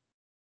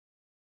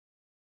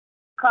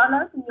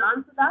 Carlos, can you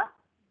answer that?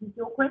 Is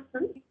your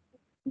question?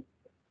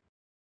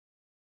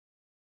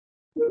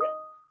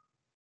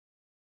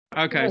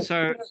 Okay,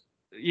 so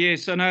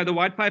yes, so no, the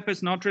white paper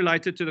is not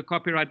related to the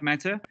copyright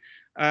matter,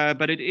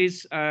 but it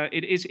is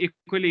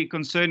equally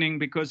concerning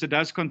because it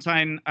does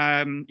contain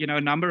you know,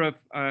 a number of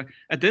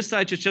at this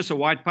stage it's just a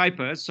white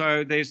paper,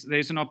 so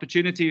there's an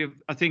opportunity of,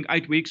 I think,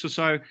 8 weeks or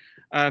so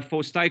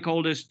for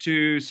stakeholders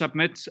to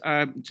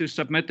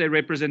submit their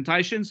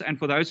representations, and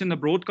for those in the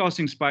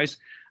broadcasting space,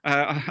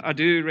 I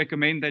do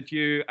recommend that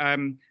you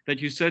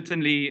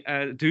certainly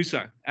do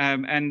so.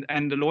 And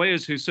the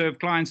lawyers who serve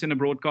clients in the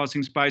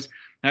broadcasting space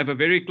have a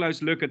very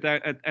close look at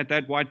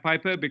that white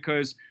paper,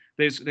 because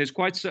there's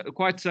quite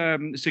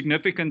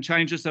significant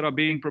changes that are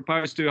being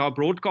proposed to how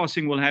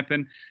broadcasting will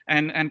happen,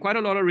 and quite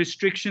a lot of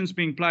restrictions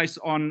being placed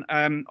on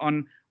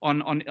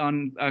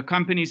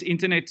companies'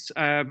 internet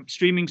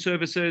streaming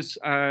services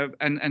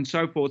and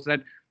so forth,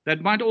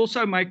 that might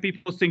also make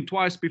people think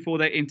twice before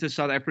they enter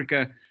South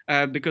Africa,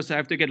 because they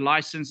have to get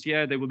licensed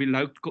here. There will be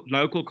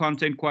local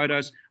content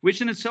quotas, which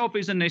in itself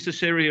isn't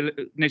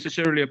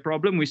necessarily a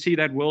problem. We see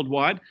that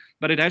worldwide,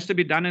 but it has to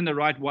be done in the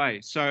right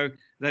way. So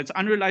that's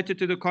unrelated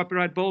to the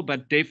copyright bill,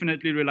 but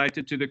definitely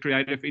related to the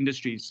creative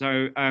industry.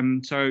 So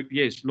so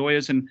yes,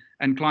 lawyers and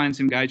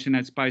clients engaged in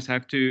that space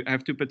have to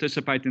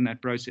participate in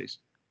that process.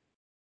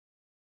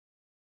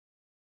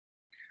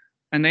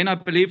 And then I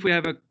believe we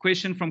have a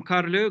question from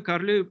Carlo.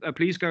 Carlo,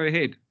 please go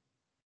ahead.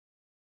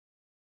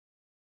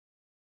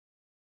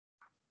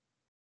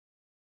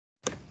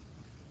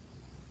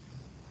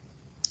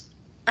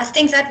 I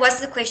think that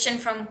was the question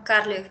from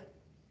Carlo.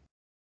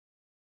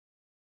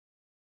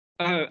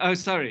 Oh,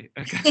 sorry.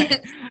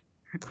 Okay.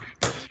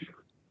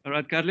 All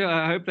right, Carlo,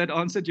 I hope that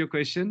answered your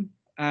question.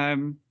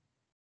 Anyone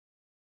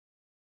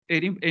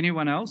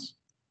else?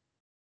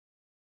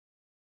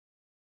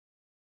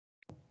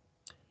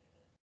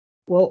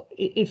 Well,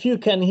 if you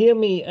can hear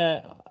me,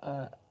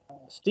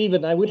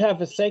 Stephen, I would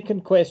have a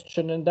second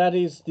question, and that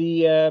is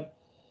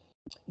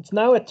it's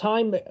now a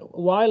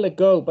while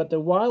ago, but a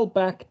while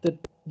back, the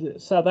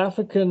South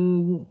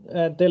African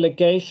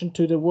delegation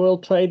to the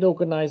World Trade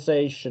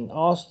Organization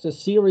asked a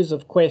series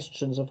of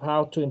questions of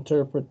how to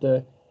interpret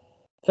the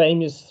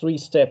famous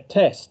three-step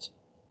test,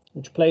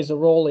 which plays a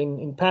role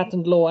in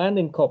patent law and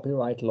in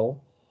copyright law.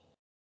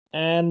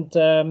 And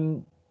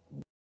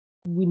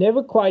we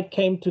never quite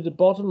came to the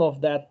bottom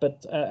of that,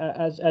 but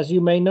as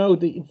you may know,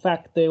 in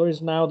fact, there is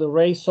now the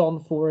race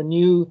on for a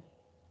new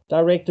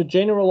Director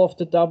General of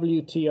the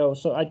WTO.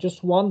 So I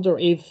just wonder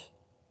if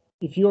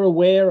you're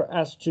aware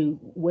as to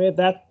where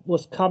that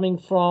was coming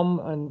from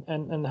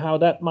and how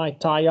that might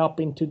tie up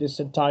into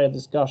this entire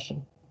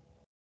discussion.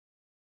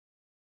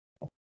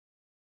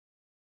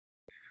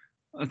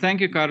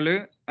 Thank you,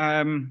 Carlo.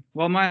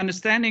 Well, my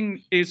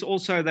understanding is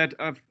also that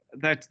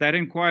that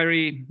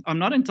inquiry, I'm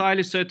not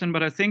entirely certain,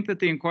 but I think that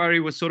the inquiry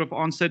was sort of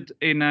answered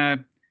in a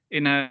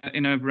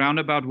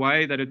roundabout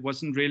way, that it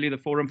wasn't really the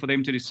forum for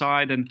them to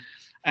decide.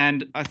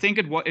 And I think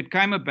it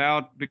came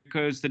about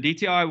because the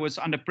DTI was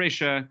under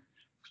pressure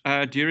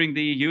during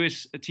the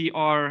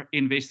USTR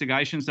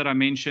investigations that I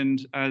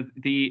mentioned,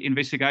 the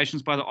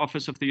investigations by the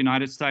Office of the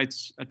United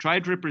States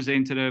Trade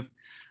Representative,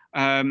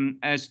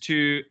 as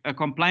to a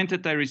complaint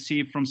that they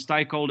received from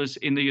stakeholders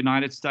in the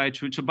United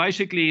States, which are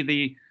basically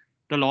the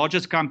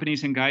largest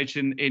companies engaged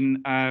in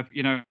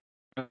you know,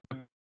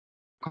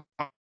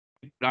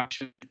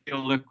 production.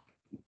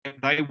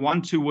 They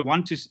want to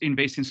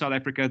invest in South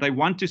Africa. They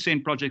want to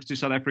send projects to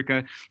South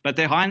Africa, but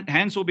their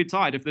hands will be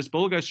tied if this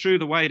bill goes through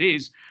the way it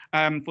is.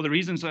 For the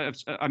reasons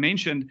I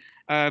mentioned,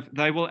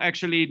 they will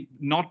actually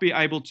not be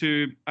able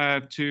to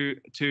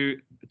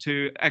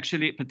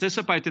actually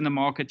participate in the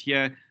market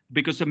here,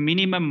 because the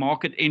minimum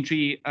market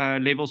entry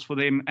levels for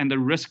them and the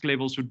risk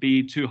levels would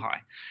be too high.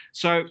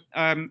 So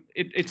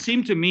it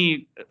seemed to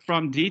me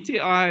from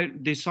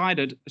DTI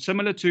decided,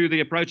 similar to the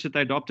approach that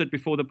they adopted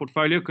before the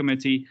Portfolio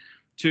Committee,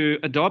 to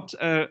adopt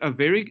a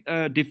very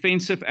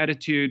defensive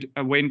attitude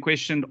when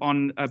questioned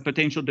on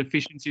potential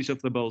deficiencies of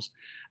the bills.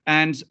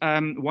 And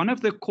one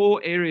of the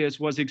core areas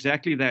was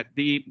exactly that,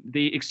 the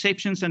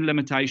exceptions and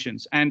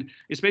limitations, and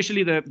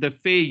especially the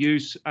fair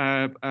use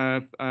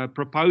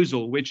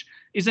proposal, which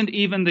isn't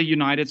even the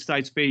United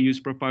States fair use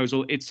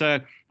proposal. It's,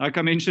 like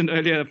I mentioned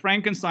earlier, a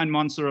Frankenstein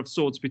monster of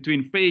sorts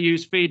between fair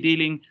use, fair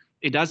dealing.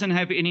 It doesn't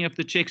have any of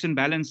the checks and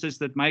balances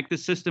that make the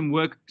system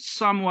work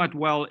somewhat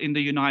well in the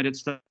United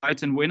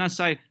States. And when I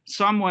say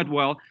somewhat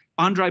well,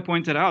 Andre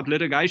pointed out,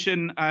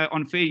 litigation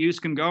on fair use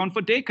can go on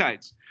for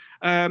decades.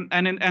 And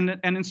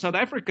in South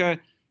Africa,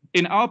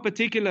 in our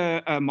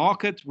particular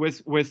market,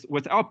 with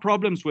our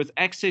problems with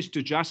access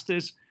to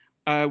justice,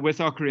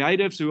 with our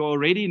creatives who are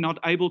already not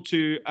able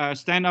to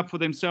stand up for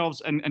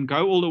themselves and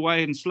go all the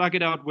way and slug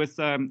it out with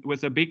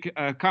a big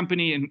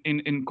company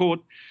in court.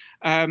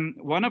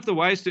 One of the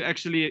ways to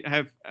actually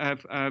have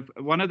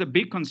one of the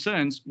big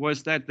concerns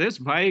was that this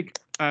vague,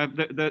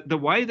 the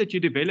way that you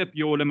develop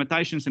your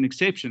limitations and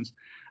exceptions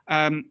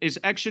is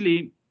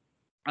actually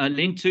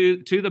linked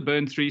to the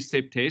Berne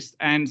three-step test.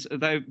 And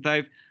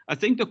I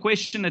think the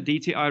question that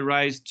DTI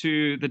raised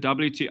to the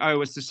WTO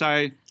was to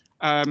say,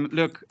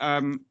 look,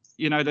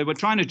 they were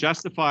trying to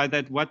justify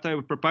that what they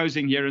were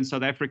proposing here in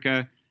South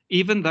Africa,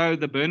 even though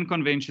the Berne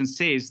Convention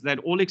says that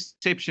all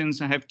exceptions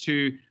have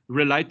to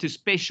relate to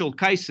special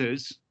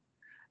cases,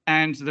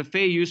 and the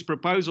fair use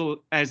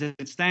proposal as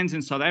it stands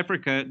in South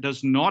Africa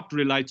does not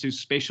relate to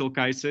special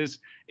cases.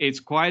 It's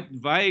quite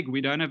vague.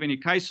 We don't have any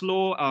case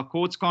law. Our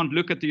courts can't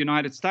look at the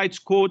United States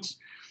courts,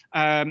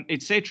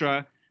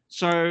 etc.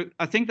 So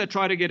I think they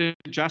try to get a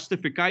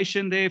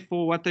justification there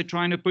for what they're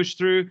trying to push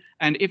through.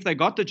 And if they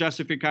got the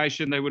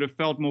justification, they would have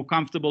felt more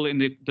comfortable in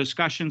the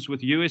discussions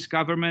with US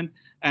government,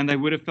 and they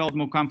would have felt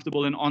more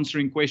comfortable in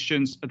answering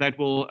questions that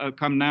will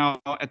come now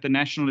at the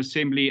National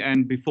Assembly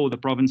and before the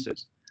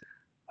provinces.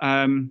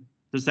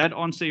 Does that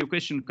answer your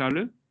question,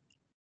 Carlo?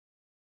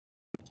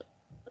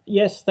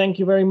 Yes, thank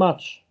you very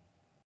much.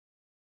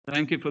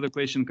 Thank you for the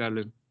question,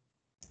 Carlo.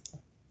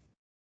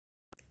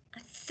 I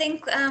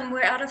think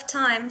we're out of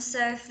time,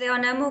 so if there are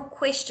no more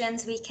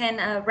questions, we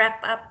can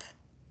wrap up.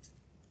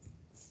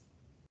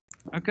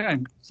 Okay,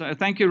 so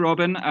thank you,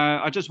 Robin.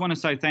 I just want to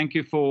say thank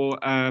you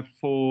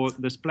for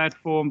this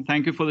platform.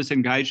 Thank you for this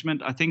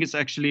engagement. I think it's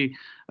actually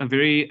a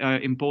very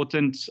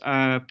important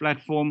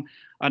platform.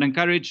 I'd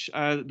encourage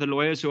the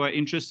lawyers who are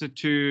interested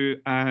to,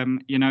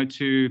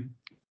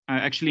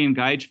 actually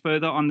engage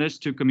further on this,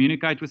 to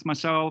communicate with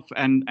myself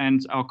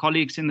and our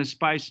colleagues in the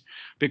space,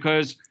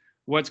 because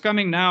what's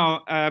coming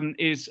now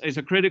is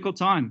a critical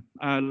time,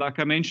 like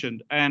I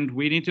mentioned, and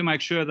we need to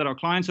make sure that our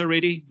clients are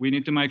ready. We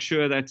need to make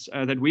sure that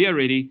that we are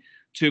ready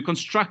to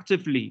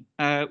constructively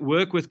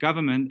work with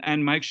government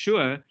and make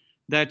sure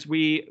that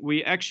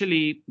we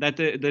actually, that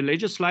the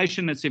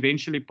legislation that's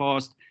eventually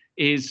passed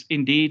is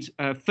indeed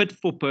fit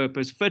for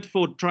purpose, fit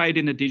for trade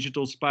in the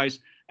digital space,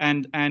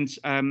 and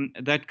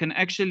that can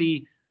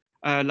actually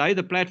lay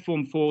the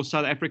platform for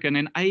South Africa, an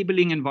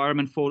enabling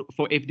environment for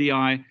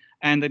FDI,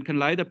 and that can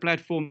lay the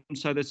platform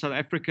so that South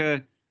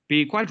Africa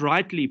be quite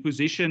rightly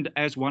positioned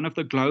as one of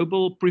the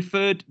global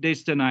preferred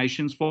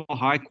destinations for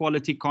high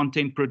quality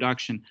content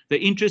production. The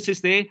interest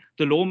is there,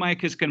 the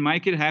lawmakers can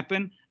make it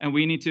happen, and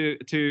we need to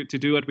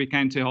do what we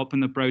can to help in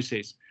the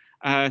process.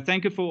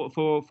 Thank you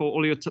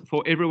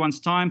for everyone's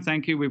time.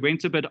 Thank you. We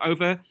went a bit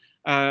over,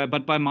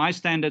 but by my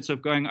standards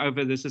of going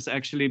over, this has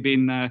actually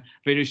been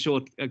very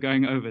short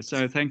going over.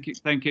 So thank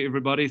you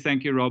everybody.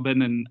 Thank you,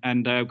 Robin,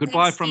 and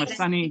goodbye from a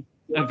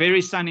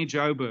very sunny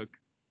Joburg.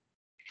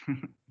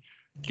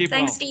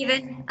 Thanks,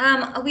 Stephen.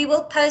 We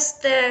will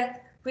post the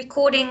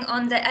recording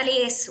on the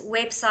LES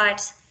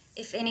website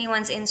if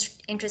anyone's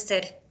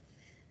interested.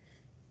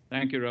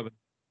 Thank you, Robin.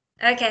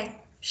 Okay,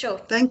 sure.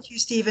 Thank you,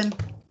 Stephen.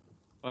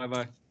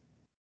 Bye-bye.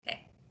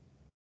 Okay.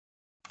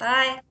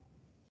 Bye.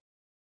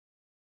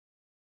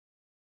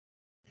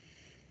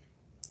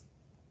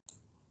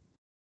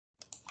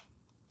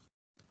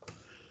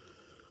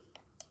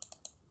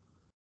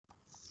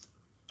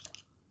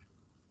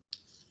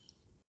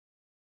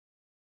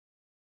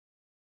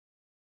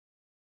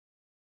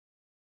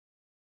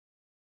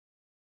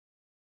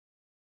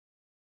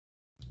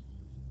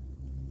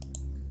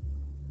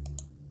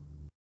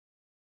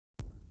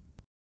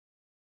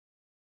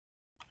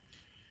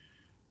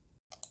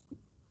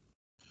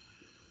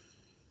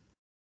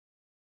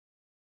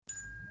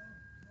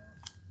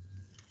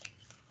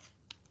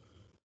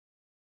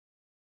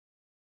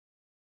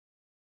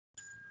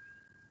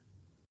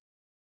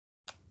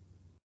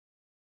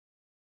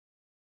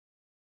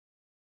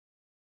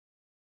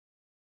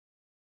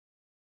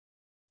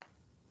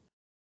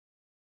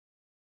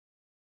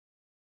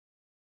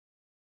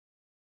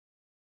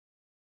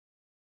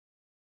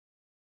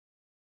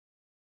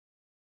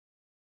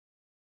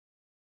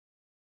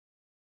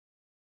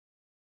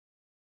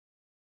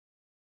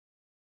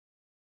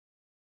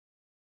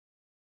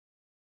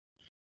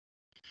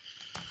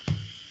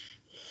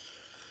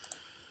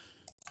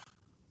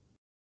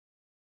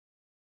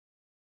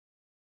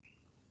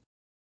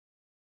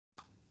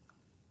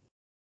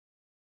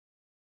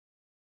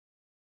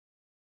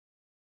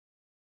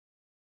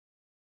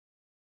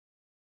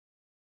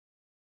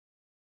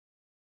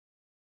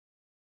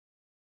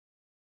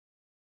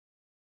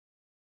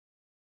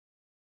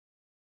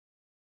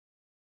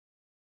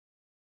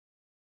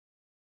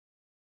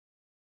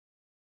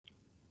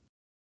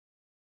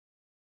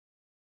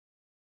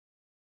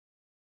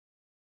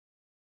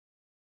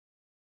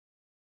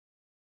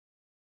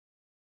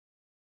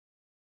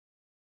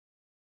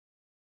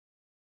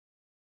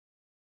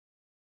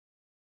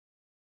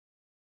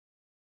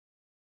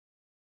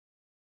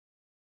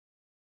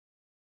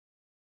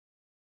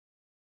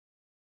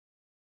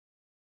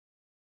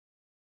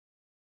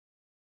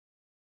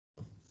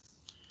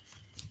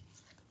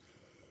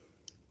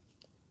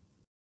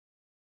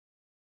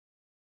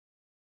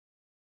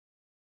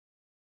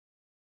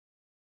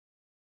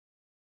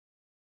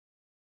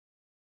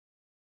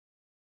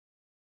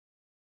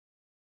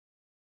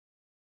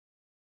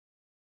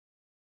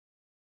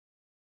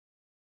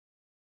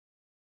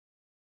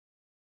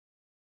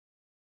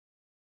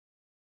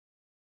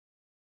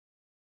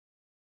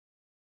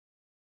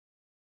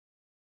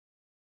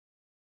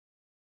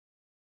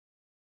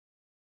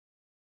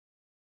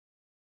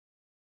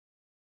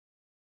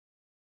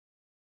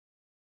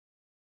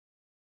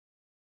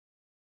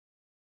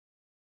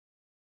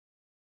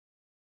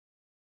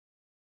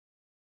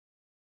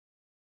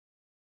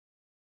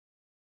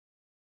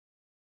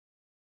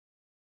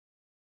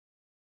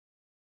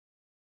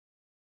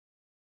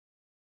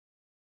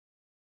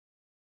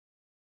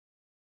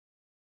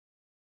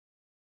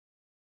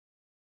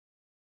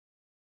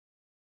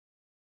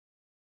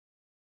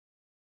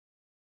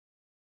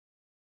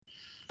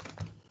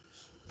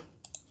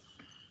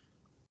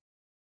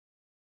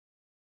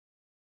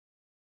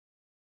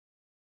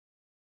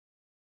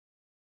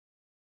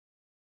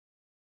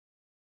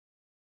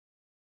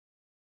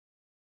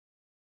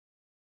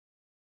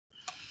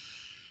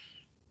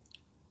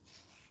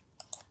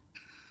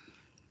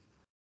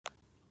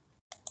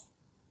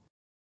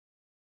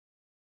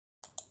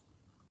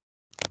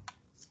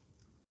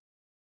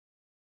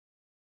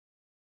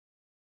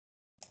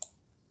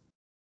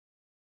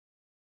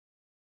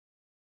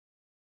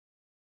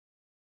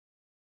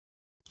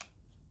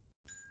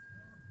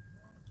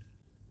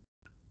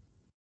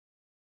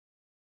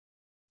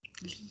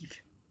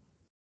 Leave.